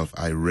yourself.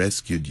 I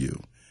rescued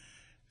you.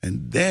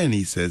 And then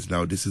he says,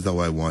 now this is how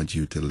I want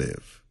you to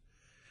live.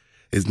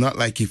 It's not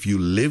like if you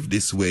live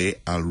this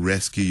way, I'll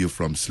rescue you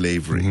from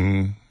slavery.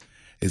 Mm-hmm.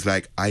 It's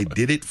like, I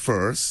did it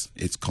first.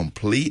 It's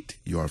complete.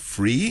 You are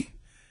free.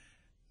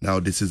 Now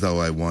this is how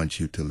I want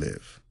you to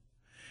live.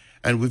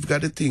 And we've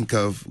got to think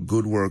of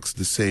good works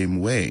the same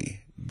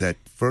way, that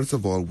first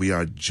of all, we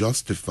are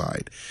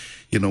justified.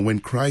 You know, when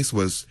Christ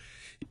was,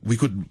 we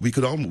could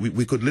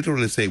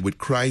literally say, with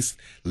Christ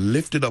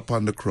lifted up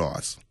on the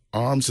cross,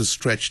 arms are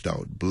stretched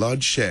out,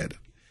 blood shed,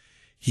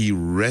 he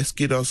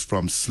rescued us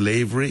from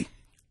slavery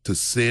to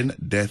sin,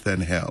 death,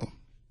 and hell.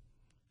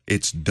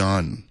 It's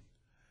done.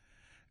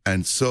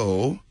 And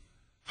so,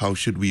 how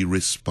should we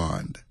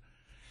respond?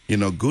 You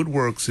know, good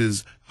works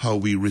is how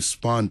we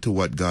respond to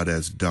what God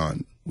has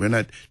done. We're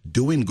not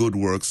doing good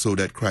works so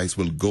that Christ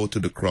will go to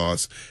the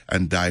cross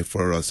and die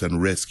for us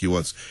and rescue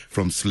us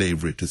from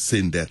slavery to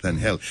sin, death, and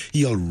hell.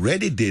 He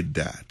already did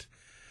that.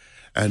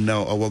 And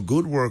now our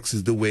good works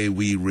is the way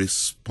we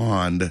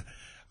respond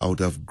out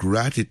of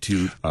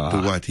gratitude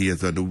to what he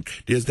has done.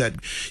 There's that,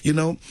 you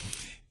know,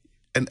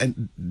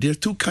 and there are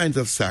two kinds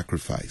of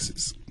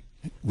sacrifices.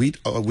 We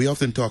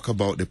often talk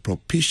about the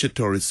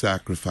propitiatory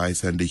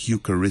sacrifice and the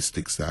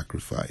Eucharistic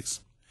sacrifice.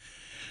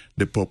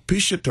 The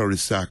propitiatory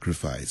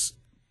sacrifice,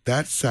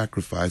 that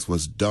sacrifice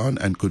was done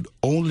and could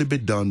only be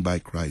done by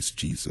Christ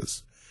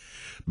Jesus,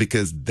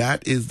 because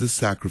that is the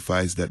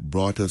sacrifice that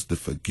brought us the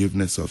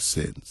forgiveness of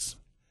sins.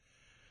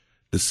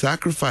 The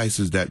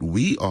sacrifices that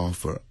we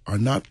offer are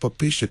not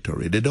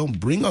propitiatory. They don't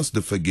bring us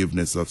the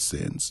forgiveness of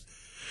sins.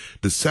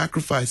 The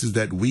sacrifices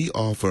that we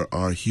offer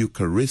are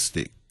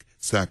Eucharistic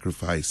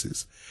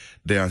sacrifices.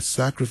 They are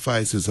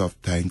sacrifices of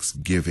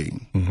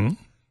thanksgiving. Mm-hmm.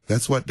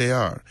 That's what they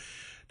are.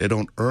 They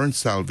don't earn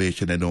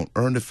salvation. They don't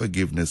earn the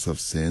forgiveness of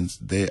sins.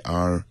 They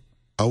are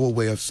our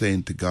way of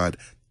saying to God,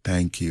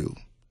 thank you.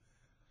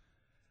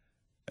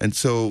 And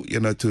so,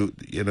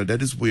 that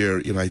is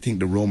where, I think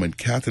the Roman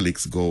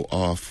Catholics go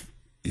off,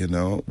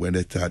 when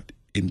they start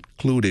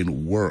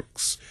including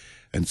works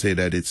and say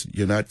that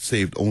you're not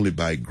saved only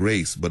by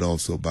grace, but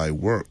also by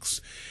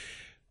works.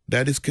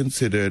 That is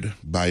considered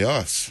by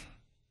us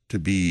to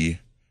be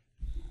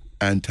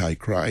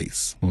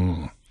antichrist.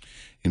 Mm.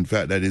 In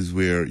fact, that is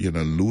where,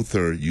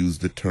 Luther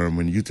used the term,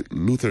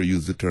 Luther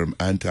used the term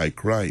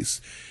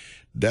antichrist,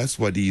 that's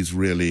what he's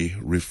really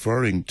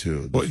referring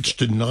to. Well, it's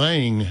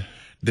denying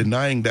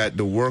that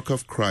the work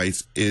of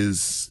Christ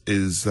is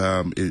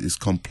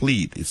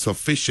complete, is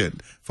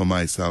sufficient for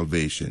my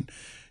salvation.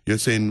 You're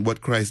saying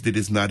what Christ did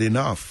is not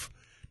enough.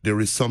 There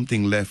is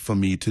something left for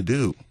me to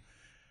do,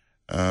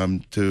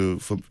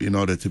 in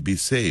order to be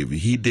saved.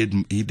 He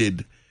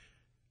did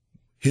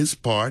his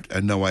part,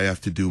 and now I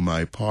have to do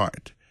my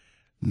part.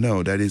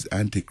 No, that is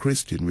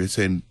anti-Christian. We're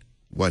saying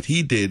what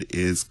he did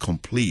is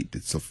complete,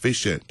 it's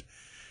sufficient.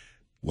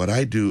 What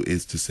I do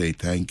is to say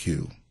thank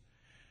you.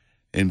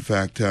 In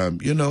fact,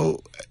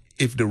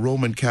 if the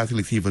Roman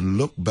Catholics even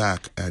look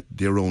back at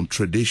their own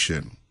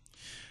tradition,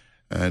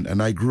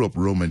 and I grew up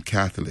Roman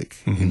Catholic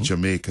mm-hmm. in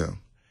Jamaica,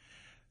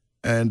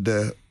 and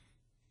the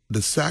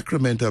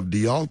sacrament of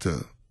the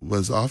altar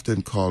was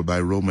often called by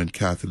Roman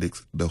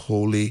Catholics the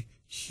Holy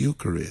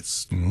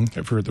Eucharist. Mm-hmm.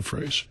 I've heard the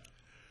phrase.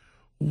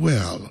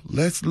 Well,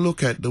 let's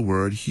look at the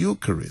word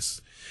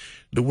Eucharist.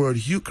 The word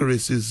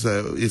Eucharist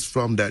is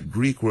from that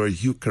Greek word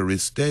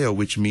Eucharisteo,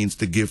 which means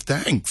to give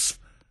thanks.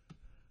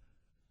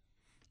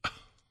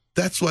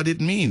 That's what it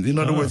means. In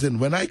other words,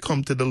 when I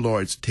come to the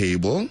Lord's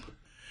table,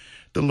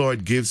 the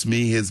Lord gives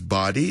me his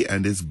body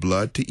and his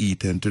blood to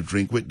eat and to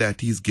drink. With that,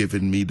 he's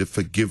given me the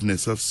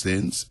forgiveness of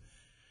sins.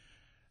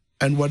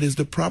 And what is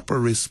the proper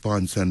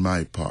response on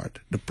my part?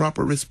 The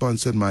proper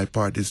response on my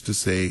part is to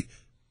say,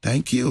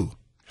 thank you.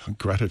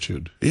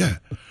 Gratitude. Yeah.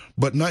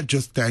 But not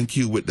just thank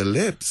you with the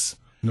lips.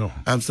 No.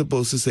 I'm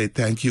supposed to say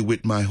thank you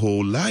with my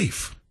whole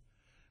life.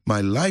 My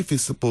life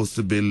is supposed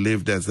to be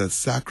lived as a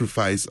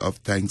sacrifice of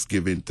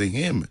thanksgiving to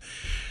him.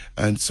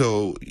 And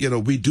so,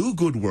 we do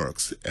good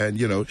works.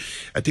 And,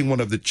 I think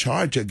one of the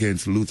charge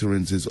against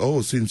Lutherans is,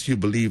 since you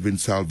believe in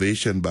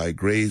salvation by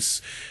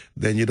grace,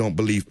 then you don't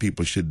believe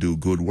people should do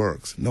good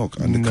works. No,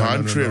 on the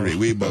contrary,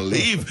 we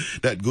believe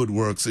that good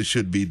works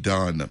should be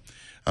done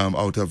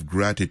out of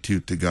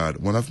gratitude to God.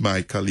 One of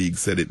my colleagues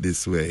said it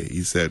this way.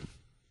 He said,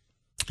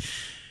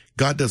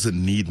 God doesn't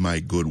need my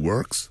good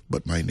works,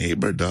 but my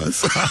neighbor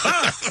does.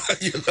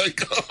 You're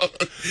like, oh.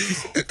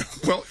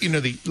 Well,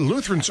 the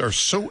Lutherans are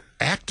so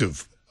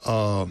active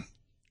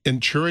in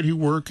charity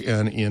work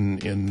and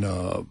in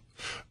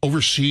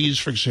overseas,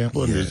 for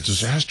example, in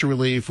disaster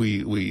relief.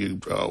 We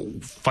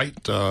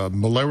fight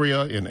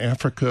malaria in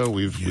Africa.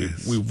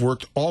 We've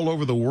worked all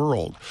over the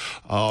world.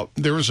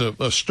 There was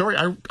a story.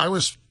 I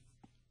was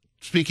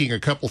speaking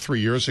 3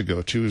 years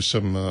ago to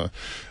some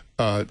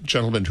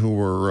gentlemen who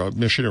were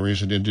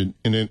missionaries in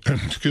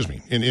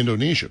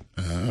Indonesia.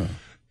 Oh.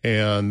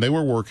 And they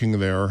were working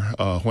there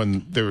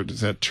when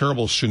that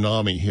terrible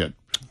tsunami hit.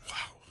 Wow.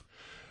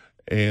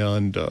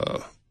 And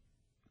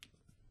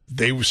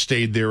they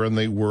stayed there and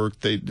they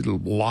worked. They did a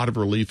lot of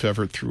relief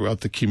effort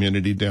throughout the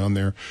community down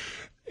there.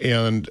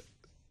 And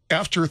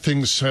after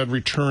things had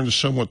returned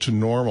somewhat to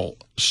normal,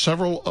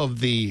 several of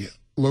the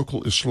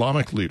local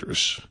Islamic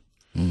leaders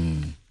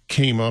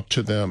came up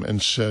to them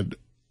and said,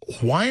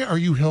 why are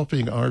you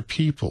helping our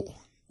people?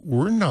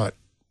 We're not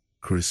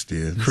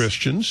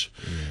Christians.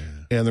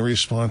 Yeah. And the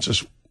response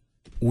is,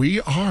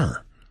 we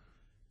are.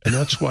 And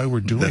that's why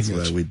we're doing That's it.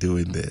 why we're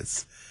doing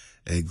this.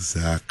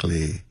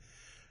 Exactly.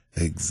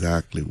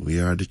 We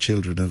are the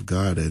children of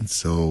God. And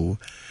so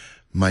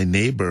my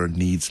neighbor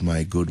needs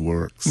my good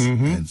works.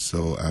 And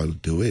so I'll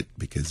do it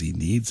because he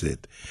needs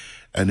it.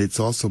 And it's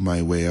also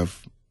my way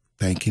of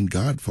thanking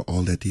God for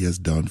all that he has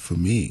done for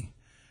me.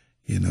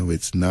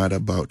 It's not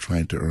about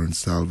trying to earn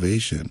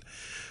salvation.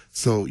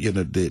 So,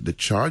 the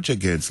charge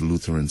against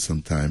Lutherans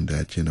sometimes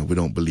that, we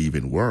don't believe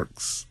in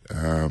works.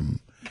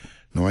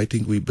 No, I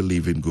think we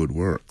believe in good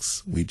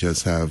works. We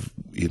just have,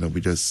 we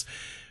just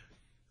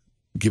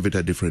give it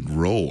a different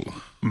role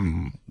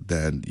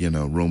than,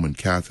 Roman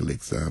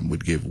Catholics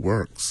would give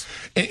works.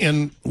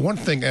 And one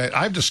thing,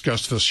 I've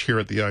discussed this here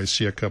at the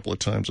IC a couple of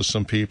times with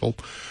some people.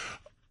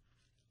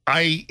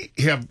 I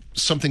have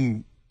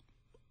something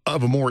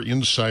of a more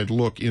inside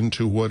look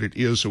into what it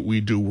is that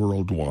we do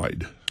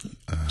worldwide.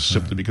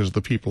 Simply because of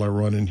the people I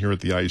run in here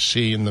at the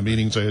IC and the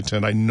meetings I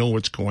attend, I know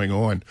what's going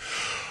on.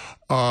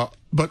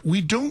 But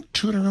we don't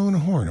toot our own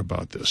horn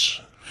about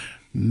this.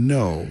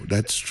 No,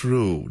 that's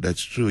true.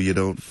 You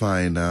don't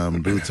find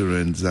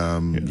Lutherans,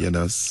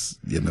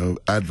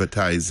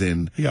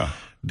 advertising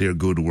their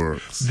good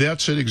works.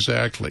 That's it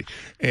exactly.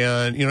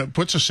 And, it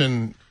puts us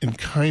in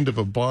kind of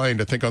a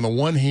bind. I think on the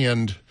one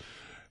hand,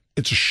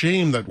 it's a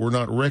shame that we're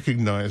not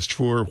recognized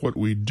for what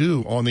we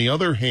do. On the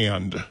other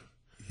hand,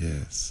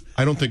 yes,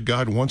 I don't think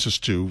God wants us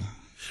to.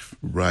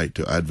 Right,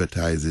 to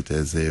advertise it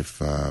as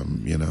if, look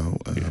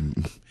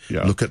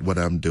at what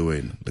I'm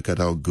doing. Look at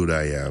how good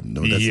I am.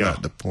 No, that's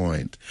not the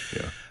point.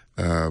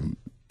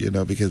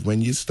 Because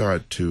when you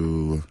start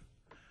to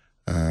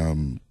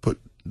put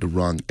the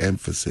wrong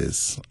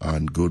emphasis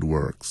on good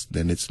works,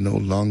 then it's no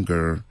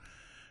longer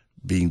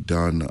being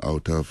done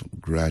out of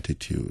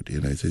gratitude.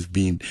 It's just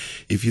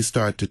if you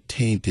start to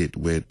taint it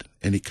with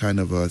any kind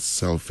of a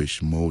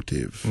selfish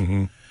motive,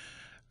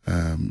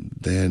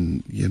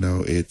 then,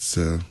 it's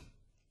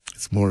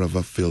more of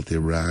a filthy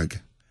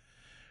rag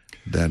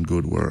than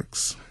good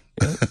works.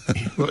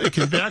 Well, it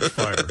can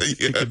backfire.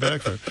 It can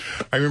backfire.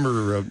 I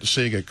remember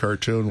seeing a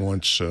cartoon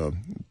once.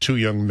 Two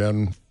young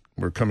men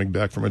were coming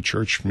back from a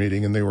church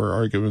meeting, and they were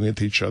arguing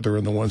with each other,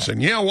 and the one saying,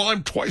 "Yeah, well,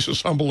 I'm twice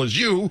as humble as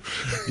you."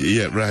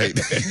 Yeah, right.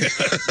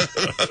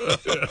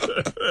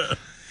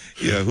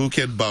 Yeah, who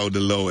can bow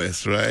the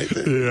lowest, right?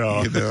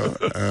 Yeah.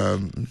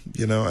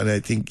 And I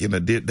think,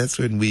 that's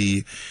when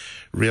we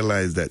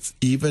realize that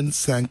even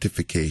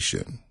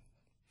sanctification,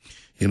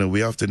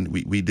 we often,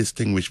 we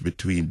distinguish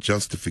between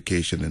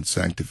justification and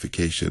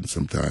sanctification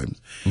sometimes.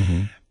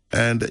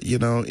 And,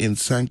 in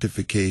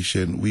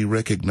sanctification, we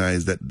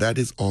recognize that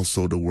is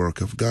also the work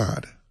of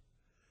God.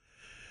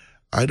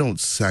 I don't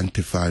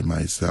sanctify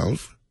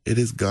myself. It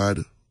is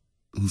God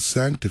who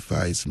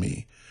sanctifies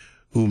me,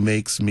 who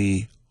makes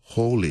me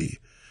holy,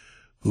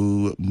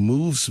 who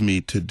moves me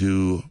to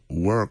do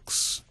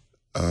works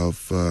of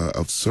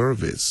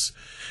service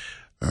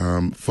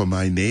for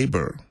my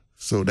neighbor.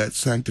 So that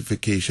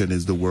sanctification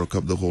is the work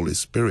of the Holy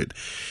Spirit.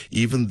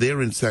 Even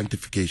there in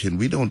sanctification,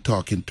 we don't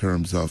talk in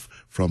terms of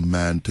from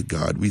man to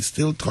God. We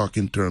still talk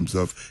in terms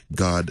of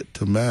God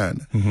to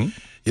man.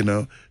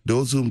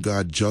 Those whom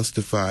God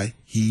justify,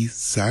 he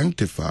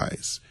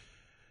sanctifies.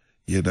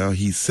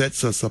 He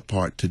sets us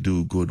apart to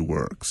do good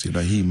works.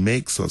 He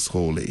makes us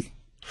holy.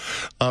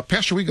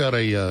 Pastor, we've got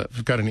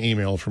an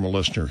email from a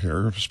listener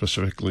here,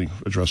 specifically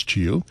addressed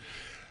to you.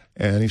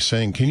 And he's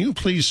saying, can you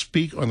please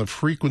speak on the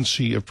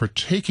frequency of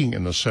partaking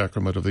in the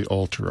sacrament of the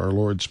altar, our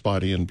Lord's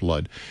body and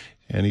blood?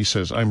 And he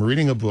says, I'm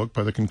reading a book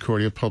by the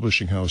Concordia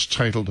Publishing House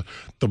titled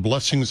The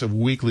Blessings of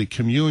Weekly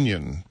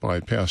Communion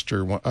by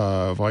Pastor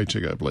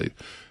Wojtek, I believe.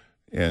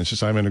 And he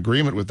says, I'm in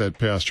agreement with that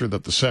pastor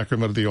that the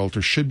sacrament of the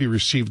altar should be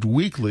received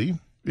weekly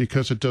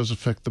because it does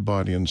affect the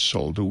body and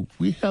soul. Do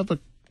we have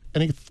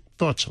any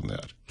thoughts on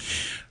that?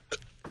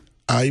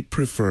 I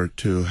prefer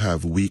to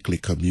have weekly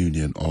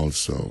communion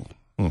also.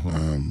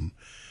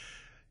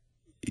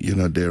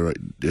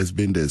 There's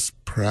been this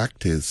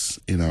practice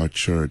in our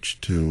church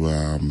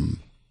to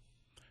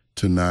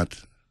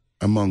not,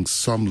 among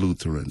some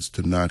Lutherans,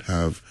 to not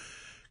have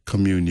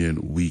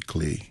communion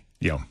weekly.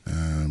 Yeah.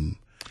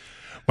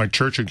 My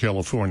church in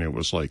California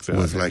was like that. I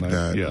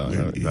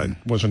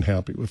wasn't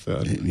happy with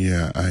that.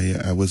 Yeah,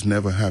 I was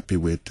never happy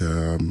with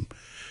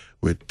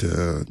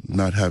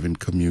not having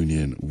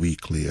communion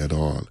weekly at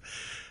all.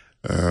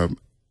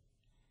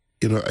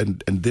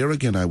 And there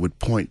again, I would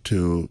point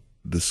to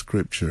the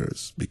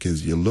scriptures,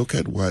 because you look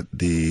at what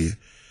the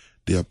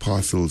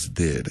apostles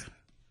did.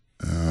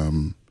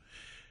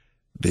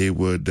 They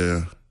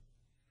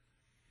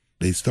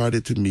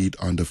started to meet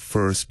on the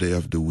first day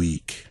of the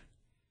week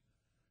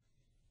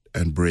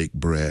and break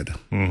bread.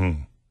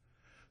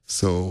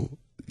 So,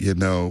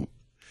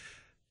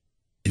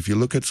 if you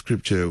look at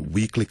scripture,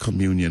 weekly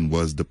communion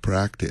was the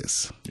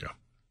practice. Yeah.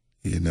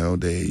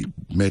 They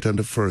met on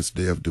the first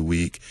day of the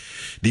week.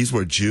 These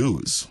were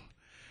Jews.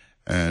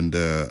 And,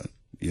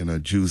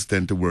 Jews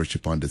tend to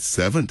worship on the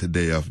seventh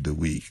day of the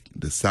week.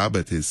 The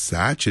Sabbath is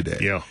Saturday.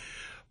 Yeah.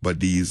 But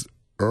these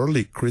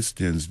early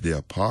Christians, the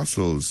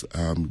apostles,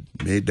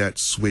 made that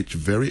switch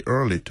very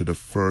early to the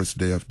first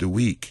day of the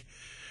week.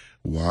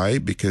 Why?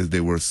 Because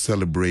they were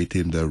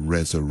celebrating the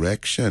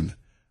resurrection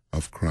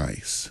of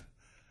Christ.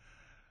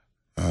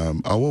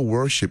 Our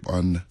worship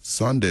on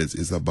Sundays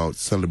is about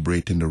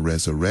celebrating the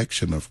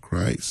resurrection of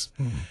Christ.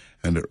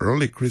 And the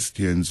early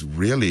Christians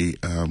really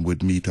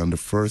would meet on the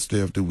first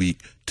day of the week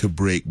to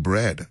break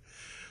bread.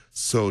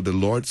 So the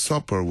Lord's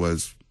Supper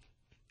was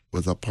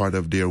a part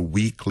of their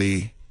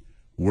weekly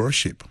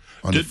worship.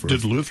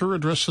 Did Luther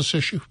address this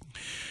issue?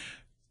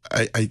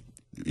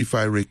 If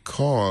I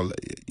recall,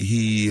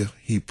 he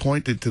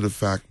pointed to the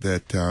fact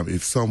that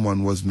if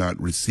someone was not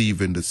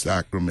receiving the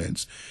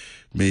sacraments,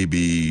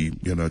 maybe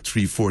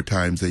 3-4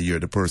 times a year,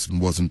 the person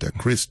wasn't a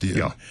Christian.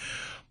 Yeah.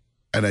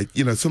 And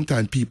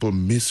sometimes people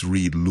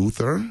misread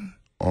Luther,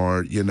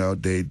 or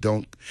they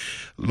don't.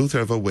 Luther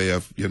have a way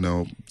of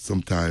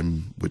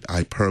sometimes with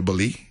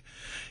hyperbole.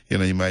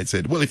 You might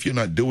say, well, if you're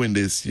not doing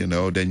this,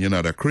 then you're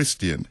not a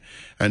Christian.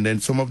 And then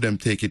some of them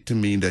take it to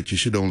mean that you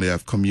should only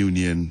have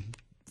communion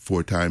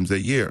 4 times a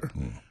year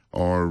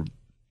or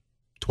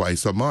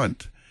twice a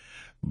month.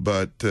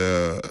 But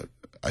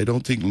I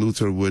don't think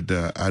Luther would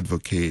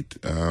advocate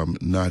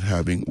not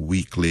having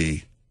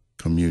weekly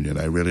communion.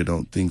 I really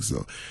don't think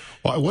so.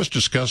 Well, I was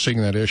discussing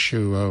that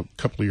issue a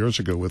couple of years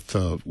ago with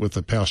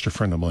a pastor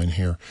friend of mine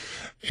here,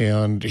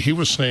 and he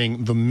was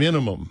saying the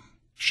minimum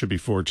should be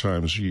 4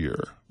 times a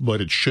year,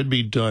 but it should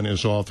be done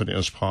as often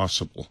as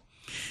possible.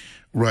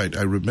 Right.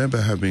 I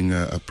remember having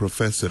a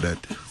professor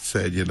that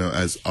said,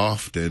 as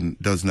often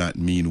does not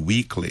mean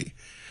weekly.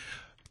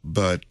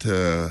 But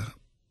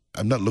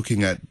I'm not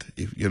looking at,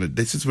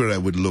 this is where I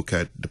would look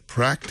at the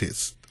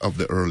practice of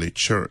the early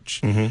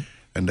church. Mm-hmm.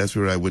 And that's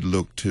where I would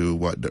look to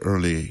what the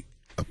early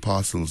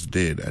apostles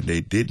did. And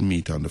they did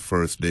meet on the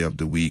first day of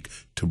the week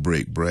to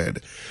break bread.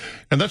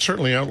 And that's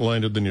certainly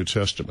outlined in the New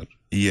Testament.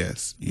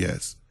 Yes,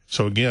 yes.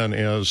 So again,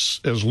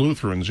 as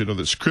Lutherans,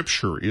 that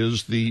Scripture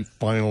is the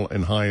final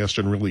and highest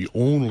and really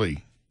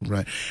only.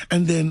 Right.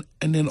 And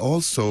then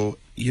also,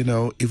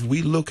 if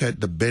we look at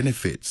the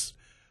benefits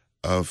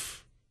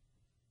of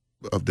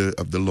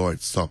the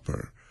Lord's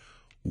Supper,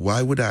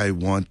 why would I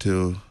want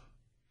to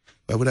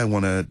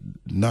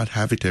not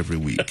have it every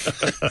week?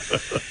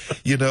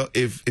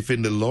 If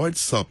in the Lord's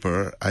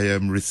Supper I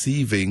am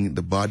receiving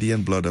the body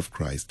and blood of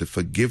Christ, the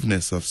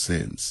forgiveness of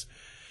sins,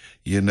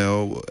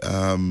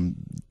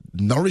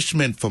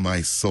 nourishment for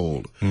my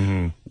soul,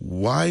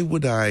 why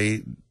would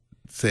I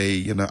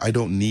say, I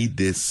don't need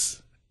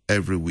this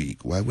every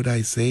week? Why would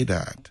I say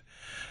that?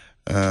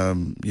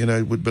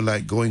 It would be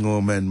like going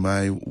home and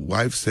my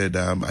wife said,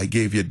 I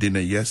gave you dinner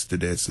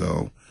yesterday,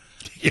 so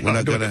we're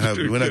not gonna have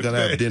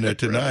dinner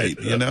tonight.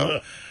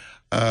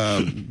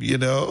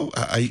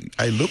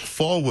 I look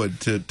forward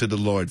to the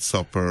Lord's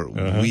Supper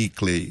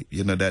weekly.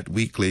 That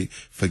weekly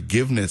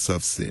forgiveness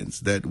of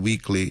sins, that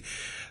weekly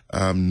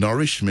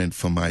nourishment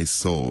for my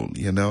soul.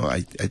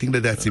 I think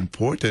that's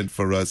important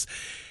for us.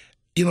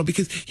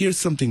 Because here's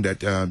something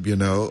that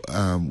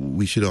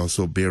we should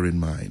also bear in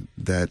mind,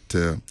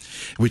 that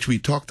which we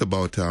talked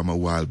about a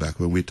while back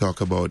when we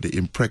talk about the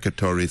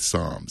imprecatory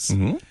Psalms.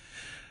 Mm-hmm.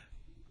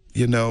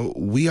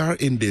 We are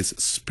in this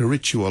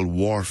spiritual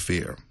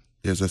warfare.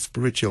 There's a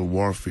spiritual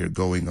warfare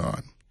going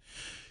on.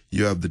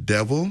 You have the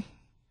devil,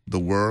 the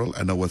world,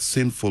 and our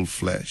sinful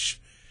flesh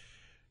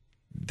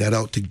that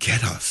out to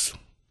get us,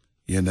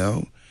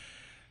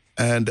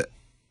 And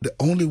the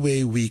only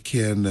way we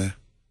can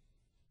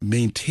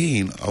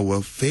maintain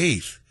our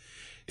faith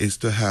is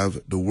to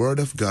have the Word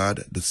of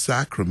God, the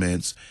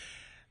sacraments,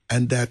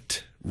 and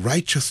that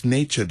righteous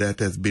nature that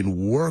has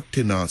been worked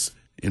in us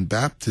in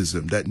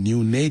baptism, that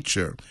new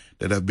nature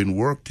that have been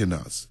worked in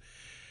us.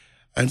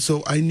 And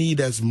so I need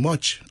as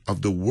much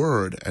of the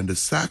Word and the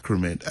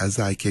sacrament as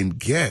I can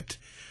get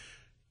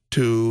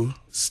to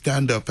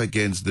stand up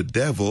against the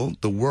devil,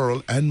 the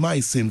world, and my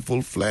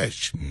sinful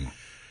flesh.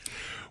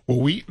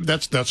 Well,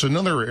 that's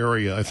another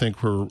area, I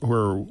think,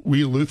 where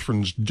we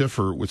Lutherans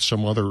differ with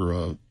some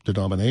other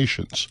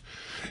denominations,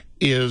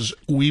 is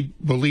we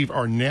believe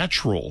our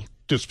natural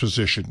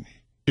disposition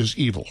is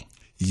evil.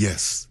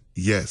 Yes,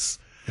 yes.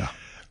 Yeah.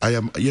 I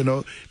am,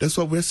 that's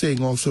what we're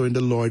saying also in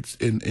the Lord's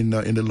in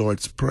the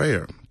Lord's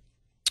Prayer.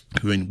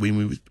 When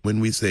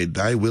we say,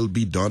 "Thy will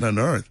be done on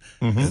earth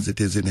as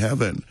it is in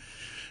heaven,"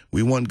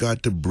 we want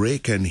God to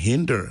break and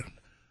hinder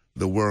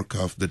the work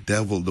of the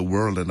devil, the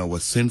world, and our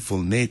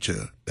sinful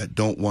nature that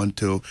don't want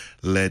to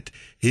let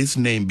his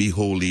name be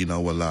holy in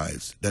our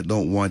lives, that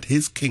don't want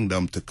his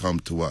kingdom to come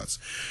to us.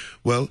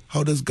 Well,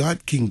 how does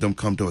God's kingdom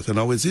come to us? And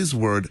how is his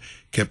word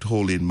kept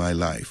holy in my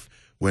life?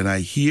 When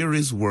I hear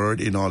his word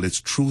in all its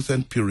truth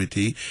and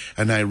purity,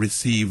 and I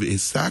receive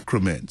his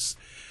sacraments.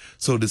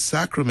 So the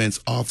sacraments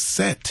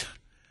offset,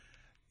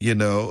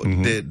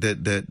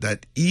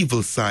 that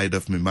evil side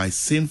of me, my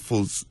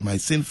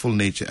sinful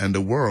nature and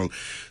the world,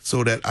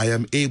 so that I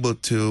am able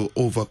to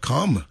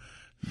overcome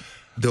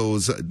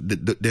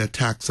the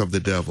attacks of the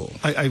devil.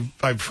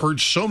 I've heard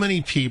so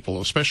many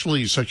people,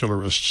 especially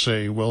secularists,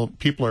 say, well,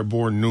 people are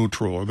born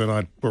neutral, or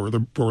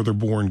they're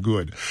born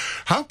good.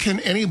 How can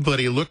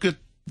anybody look at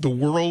the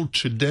world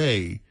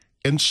today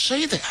and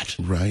say that?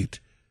 Right.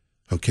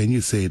 How can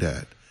you say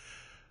that?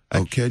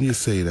 How can you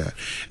say that?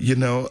 You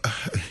know,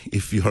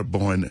 if you're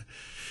born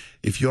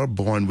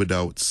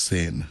without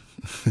sin,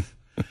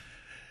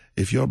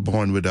 if you're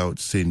born without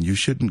sin, you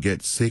shouldn't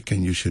get sick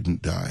and you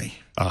shouldn't die.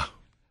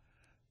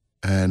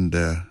 And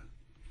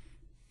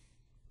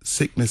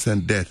sickness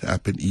and death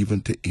happen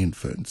even to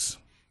infants.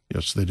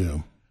 Yes, they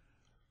do.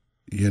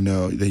 You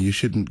know, that you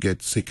shouldn't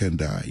get sick and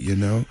die, you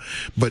know.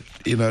 But,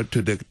 you know,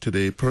 to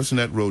the person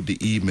that wrote the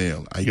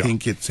email, I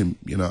think it's,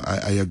 you know,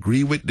 I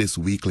agree with this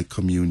weekly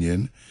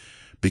communion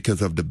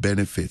because of the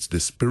benefits, the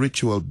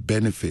spiritual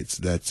benefits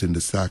that's in the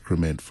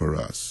sacrament for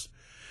us.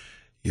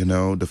 You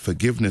know, the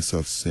forgiveness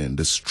of sin,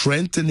 the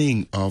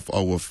strengthening of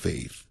our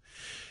faith.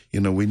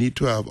 You know, we need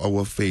to have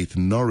our faith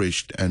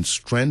nourished and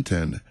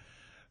strengthened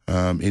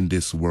in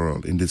this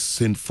world, in this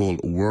sinful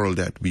world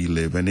that we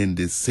live, and in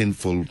this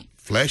sinful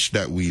flesh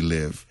that we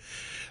live.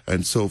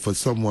 And so for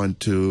someone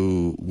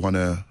to want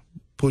to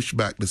push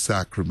back the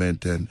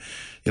sacrament, and,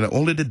 you know,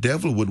 only the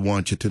devil would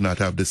want you to not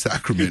have the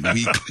sacrament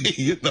weekly,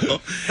 you know.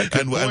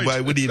 And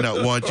why would he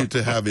not want you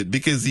to have it?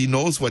 Because he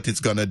knows what it's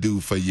going to do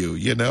for you,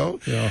 you know.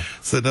 Yeah.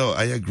 So, no,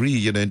 I agree,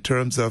 you know, in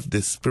terms of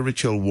the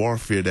spiritual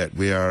warfare that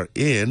we are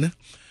in,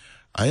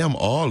 I am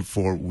all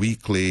for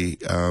weekly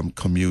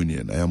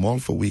communion. I am all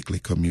for weekly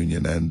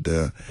communion. And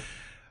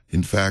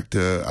in fact,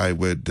 I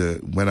would,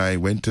 when I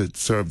went to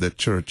serve the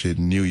church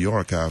in New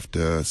York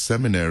after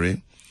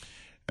seminary,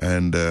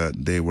 and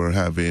they were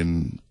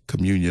having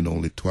communion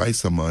only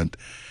twice a month,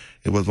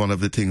 it was one of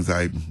the things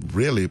I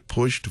really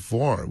pushed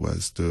for,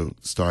 was to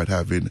start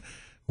having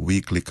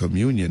weekly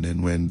communion.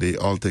 And when the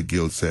altar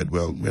guild said,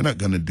 well, we're not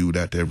going to do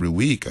that every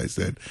week, I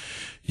said,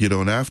 you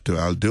don't have to.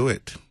 I'll do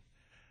it.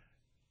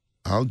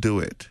 I'll do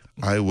it.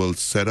 I will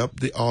set up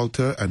the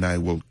altar and I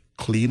will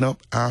clean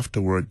up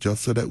afterward,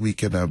 just so that we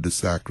can have the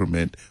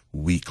sacrament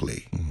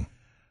weekly. Mm-hmm.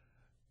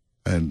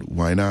 And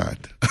why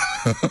not?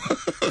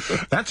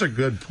 That's a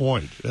good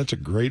point. That's a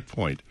great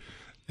point.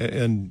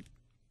 And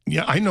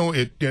yeah, I know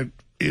it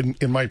in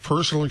my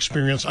personal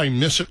experience, I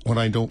miss it when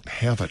I don't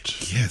have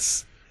it.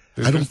 Yes.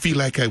 I don't feel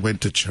like I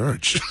went to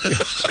church. You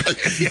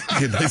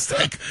know, it's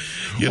like,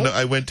 you know,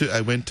 I went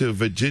to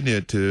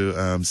Virginia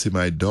to see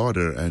my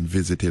daughter and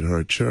visited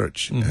her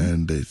church,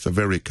 and it's a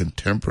very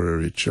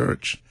contemporary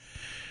church,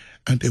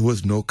 and there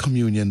was no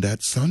communion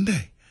that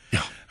Sunday.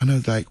 Yeah, and I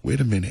was like,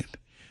 wait a minute.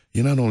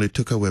 You not only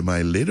took away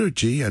my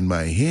liturgy and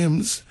my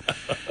hymns,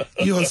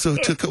 you also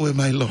took away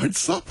my Lord's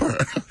Supper.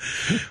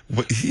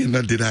 But, you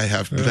know, did I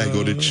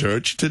go to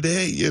church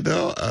today? You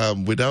know,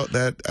 without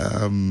that,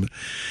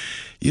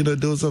 you know,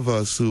 those of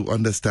us who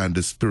understand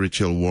the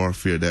spiritual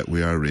warfare that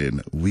we are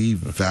in, we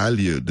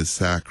value the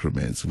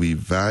sacraments. We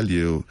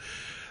value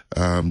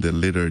the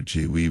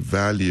liturgy. We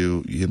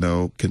value, you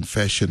know,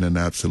 confession and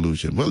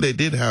absolution. Well, they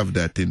did have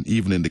that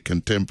even in the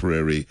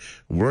contemporary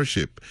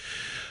worship.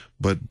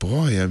 But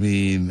boy, I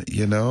mean,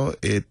 you know,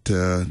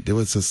 there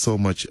was just so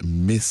much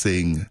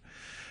missing,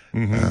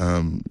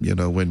 you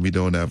know, when we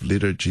don't have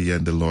liturgy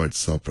and the Lord's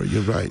Supper.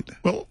 You're right.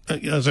 Well,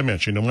 as I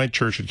mentioned, my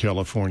church in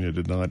California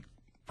did not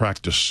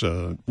practice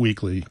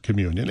weekly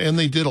communion, and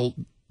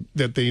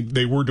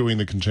they were doing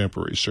the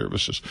contemporary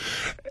services.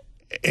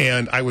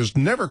 And I was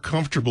never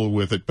comfortable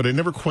with it, but I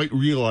never quite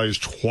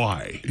realized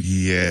why.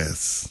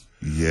 Yes.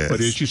 But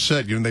as you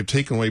said, you know, they've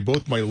taken away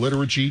both my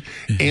liturgy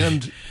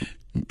and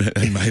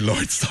my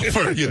Lord's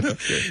Supper, you know,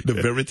 the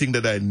very thing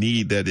that I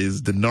need, that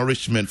is the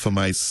nourishment for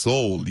my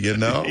soul, you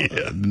know,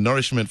 the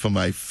nourishment for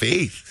my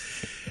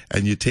faith.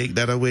 And you take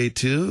that away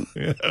too.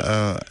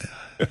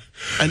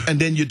 And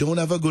then you don't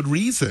have a good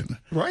reason.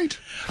 Right.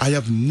 I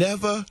have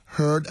never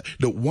heard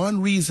the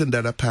one reason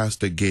that a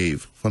pastor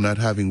gave for not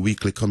having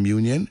weekly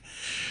communion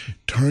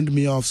turned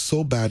me off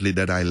so badly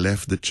that I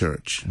left the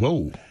church.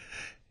 Whoa.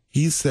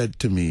 He said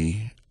to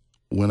me,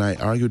 when I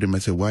argued him, I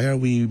said, why are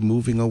we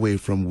moving away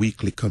from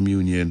weekly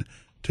communion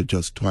to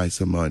just twice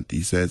a month?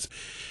 He says,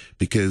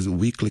 because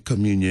weekly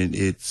communion,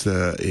 it's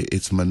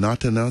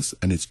monotonous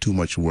and it's too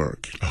much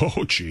work.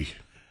 Oh, gee.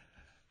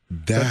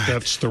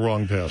 That's the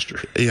wrong pastor.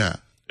 Yeah.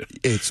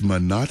 It's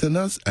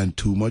monotonous and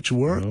too much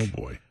work. Oh,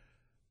 boy.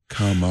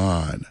 Come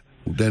on.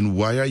 Then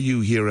why are you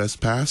here as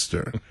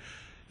pastor?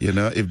 You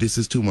know, if this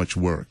is too much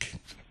work.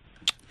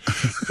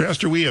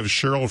 Pastor, we have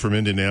Cheryl from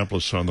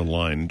Indianapolis on the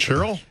line.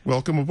 Cheryl,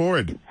 welcome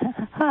aboard.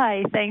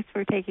 Hi, thanks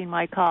for taking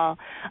my call.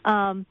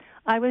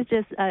 I was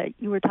just,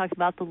 you were talking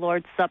about the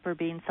Lord's Supper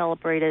being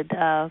celebrated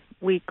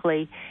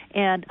weekly,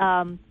 and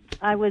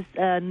I was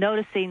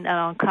noticing that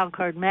on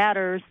Concord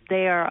Matters,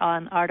 they are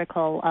on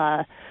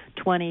Article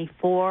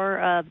 24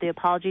 of the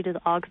Apology to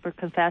the Augsburg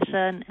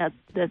Confession.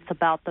 That's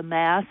about the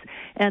Mass.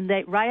 And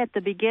they, right at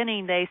the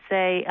beginning, they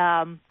say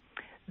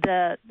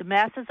the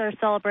Masses are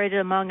celebrated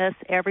among us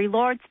every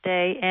Lord's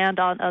Day and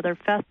on other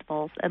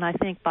festivals. And I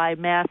think by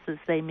Masses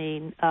they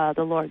mean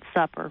the Lord's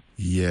Supper.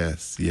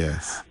 Yes,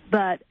 yes.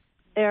 But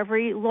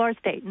every Lord's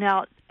Day.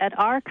 Now, at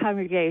our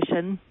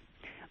congregation,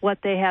 what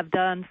they have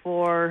done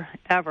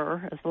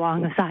forever, as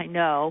long as I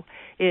know,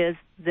 is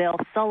they'll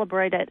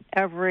celebrate it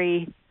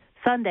every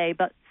Sunday.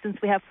 But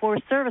since we have 4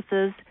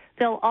 services,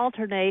 they'll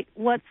alternate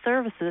what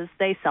services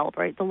they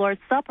celebrate the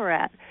Lord's Supper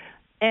at.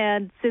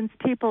 And since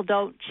people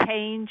don't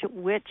change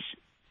which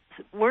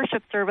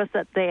worship service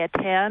that they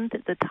attend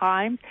at the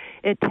time,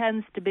 it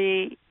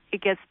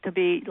gets to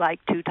be like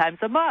 2 times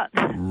a month.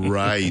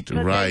 Right,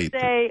 right. They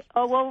say,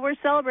 oh, well, we're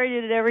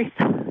celebrating it every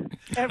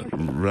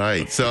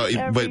right. So,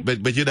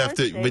 but you'd have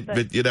to,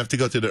 but you'd have to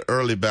go to the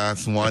early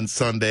mass one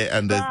Sunday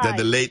and then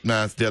the late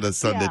mass the other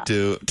Sunday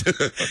to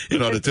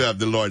in order to have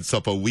the Lord's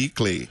Supper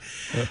weekly.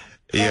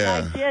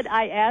 Yeah. And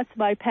I asked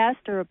my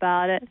pastor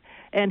about it,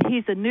 and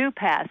he's a new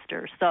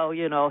pastor, so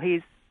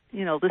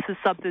this is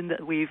something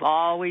that we've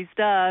always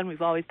done.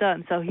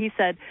 So he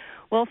said,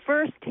 well,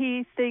 first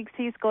he thinks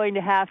he's going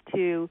to have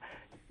to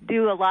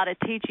do a lot of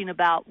teaching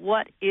about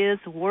what is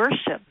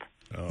worship.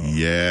 Oh.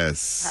 Yes.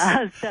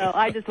 So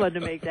I just wanted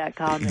to make that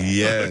comment.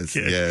 Yes,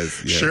 okay.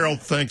 yes. Cheryl,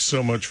 thanks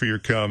so much for your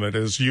comment.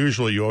 As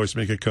usual, you always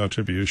make a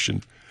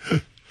contribution.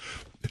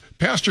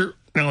 Pastor,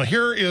 now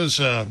here is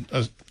a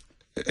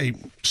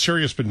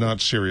serious but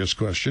not serious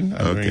question.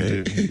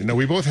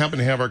 We both happen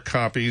to have our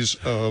copies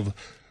of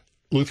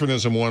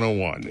Lutheranism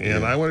 101,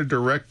 and I want to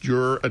direct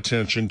your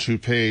attention to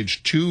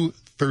page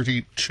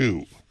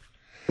 232.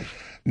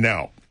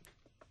 Now,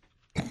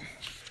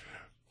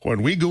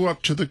 when we go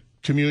up to the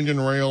communion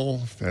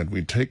rail and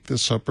we take the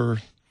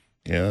supper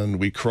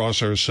and we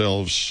cross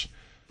ourselves,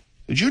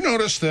 did you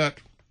notice that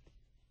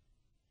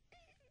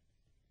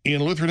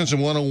in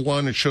Lutheranism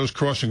 101 it shows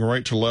crossing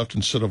right to left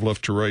instead of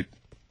left to right?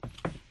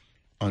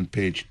 On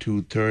page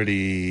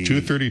 230.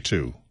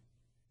 232.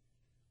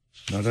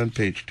 Not on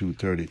page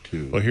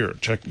 232. Well, here,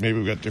 check. Maybe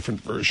we've got different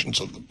versions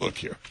of the book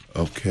here.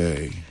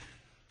 Okay.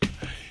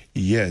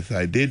 Yes,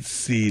 I did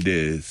see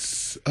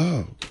this.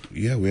 Oh,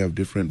 yeah, we have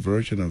different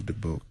version of the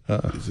book.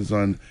 This is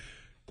on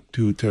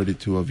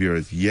 232 of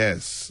yours.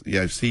 Yes,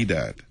 I see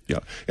that. Yeah,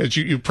 as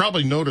you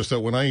probably noticed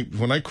that when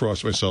I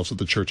cross myself at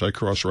the church, I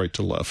cross right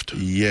to left.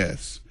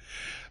 Yes.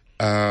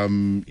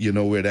 You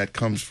know where that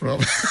comes from?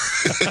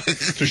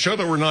 To show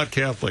that we're not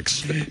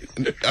Catholics.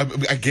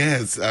 I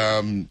guess.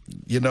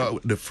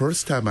 The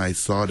first time I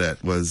saw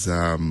that was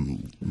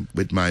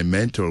with my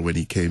mentor when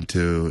he came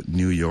to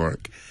New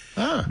York.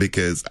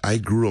 Because I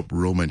grew up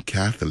Roman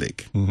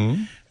Catholic.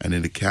 Mm-hmm. And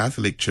in the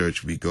Catholic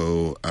Church, we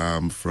go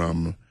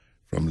from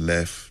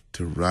left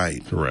to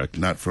right. Correct.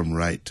 Not from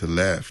right to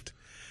left.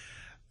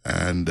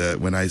 And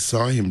when I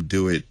saw him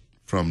do it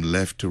from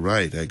left to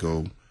right, I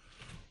go,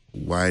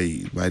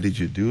 why did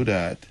you do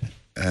that?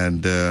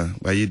 And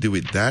why you do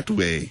it that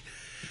way?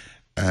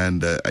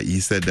 And he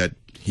said that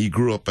he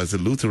grew up as a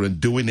Lutheran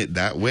doing it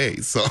that way.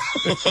 So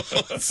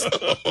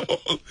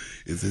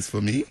is this for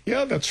me?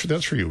 Yeah, that's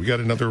for you. We got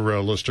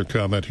another listener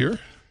comment here.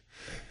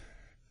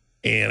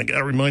 And I got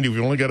to remind you,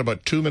 we've only got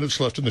about 2 minutes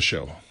left in the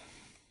show.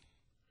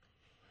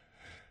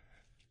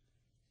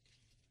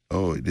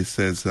 Oh, this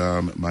says,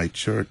 my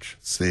church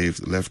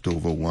saves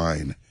leftover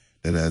wine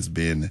that has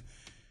been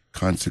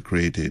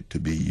consecrated to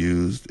be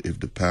used if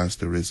the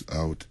pastor is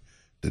out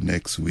the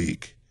next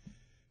week.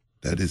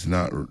 That is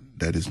not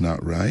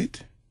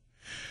right.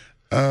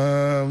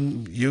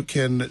 You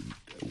can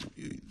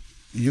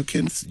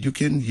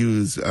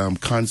use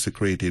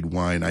consecrated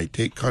wine. I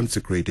take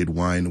consecrated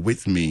wine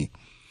with me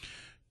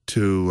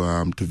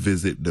to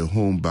visit the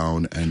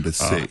homebound and the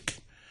sick.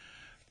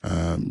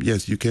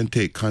 Yes, you can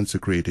take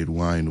consecrated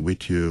wine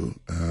with you.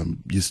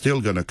 You're still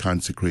going to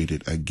consecrate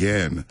it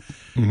again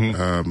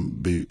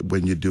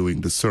when you're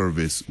doing the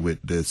service with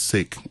the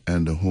sick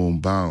and the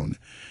homebound.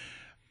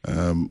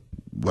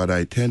 What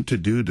I tend to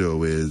do,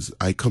 though, is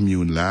I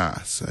commune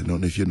last. I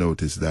don't know if you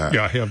noticed that.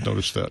 Yeah, I have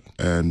noticed that.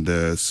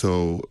 And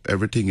so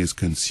everything is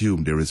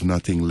consumed. There is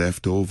nothing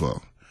left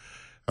over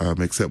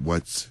except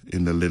what's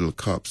in the little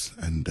cups.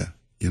 And,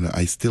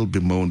 I still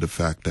bemoan the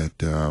fact that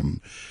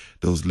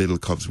those little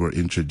cups were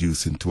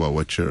introduced into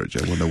our church.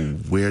 I wonder,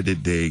 where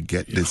did they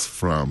get this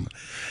from?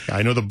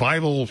 I know the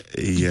Bible,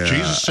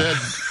 Jesus said,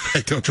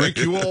 drink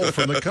you all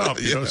from the cup.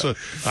 So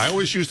I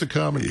always use the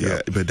common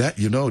cup. But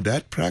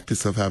that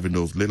practice of having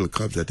those little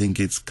cups, I think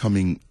it's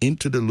coming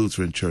into the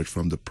Lutheran church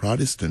from the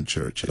Protestant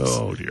churches.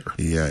 Oh, dear.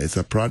 Yeah, it's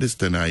a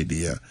Protestant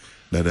idea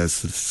that has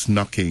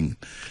snuck into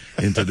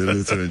the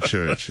Lutheran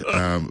church.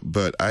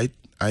 But I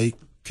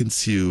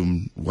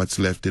consume what's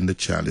left in the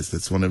chalice.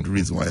 That's one of the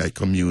reasons why I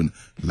commune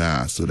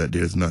last, so that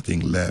there's nothing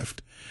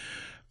left.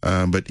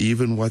 But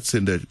even what's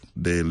in the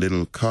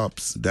little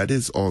cups, that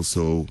is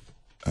also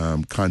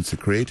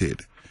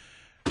consecrated.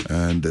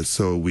 And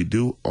so we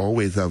do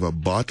always have a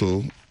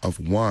bottle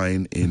of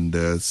wine in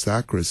the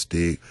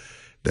sacristy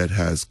that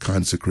has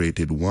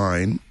consecrated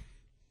wine,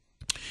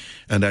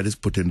 and that is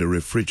put in the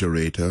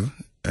refrigerator.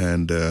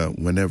 And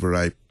whenever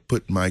I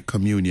put my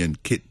communion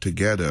kit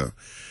together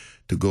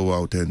to go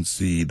out and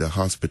see the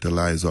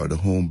hospitalized or the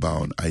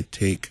homebound, I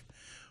take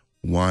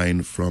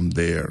wine from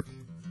there.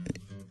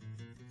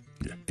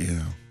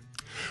 Yeah.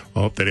 I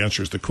hope that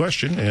answers the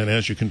question. And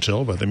as you can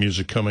tell by the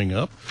music coming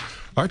up,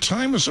 our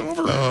time is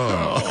over.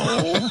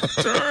 Oh,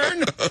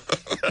 darn.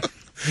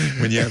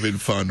 When you're having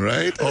fun,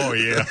 right? Oh,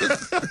 yeah.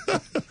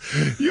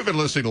 You've been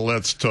listening to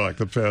Let's Talk.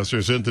 The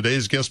pastor's in.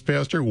 Today's guest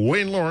pastor,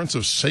 Wayne Lawrence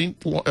of St.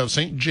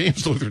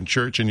 James Lutheran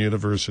Church in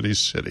University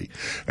City.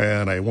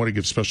 And I want to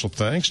give special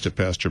thanks to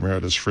Pastor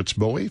Emeritus Fritz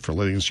Bowie for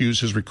letting us use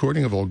his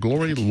recording of All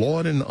Glory,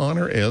 Laud, and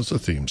Honor as the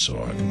theme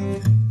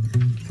song.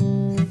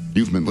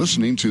 You've been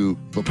listening to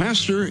The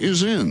Pastor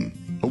is In,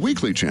 a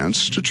weekly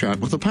chance to chat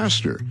with the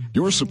pastor.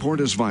 Your support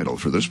is vital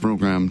for this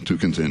program to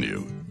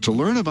continue. To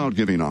learn about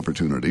giving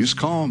opportunities,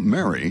 call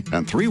Mary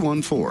at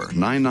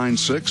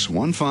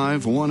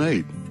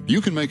 314-996-1518.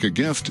 You can make a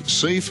gift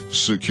safe,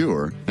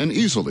 secure, and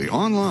easily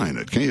online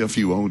at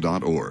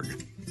kfuo.org.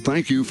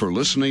 Thank you for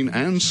listening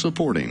and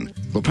supporting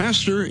The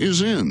Pastor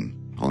is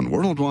In on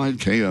Worldwide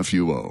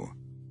KFUO.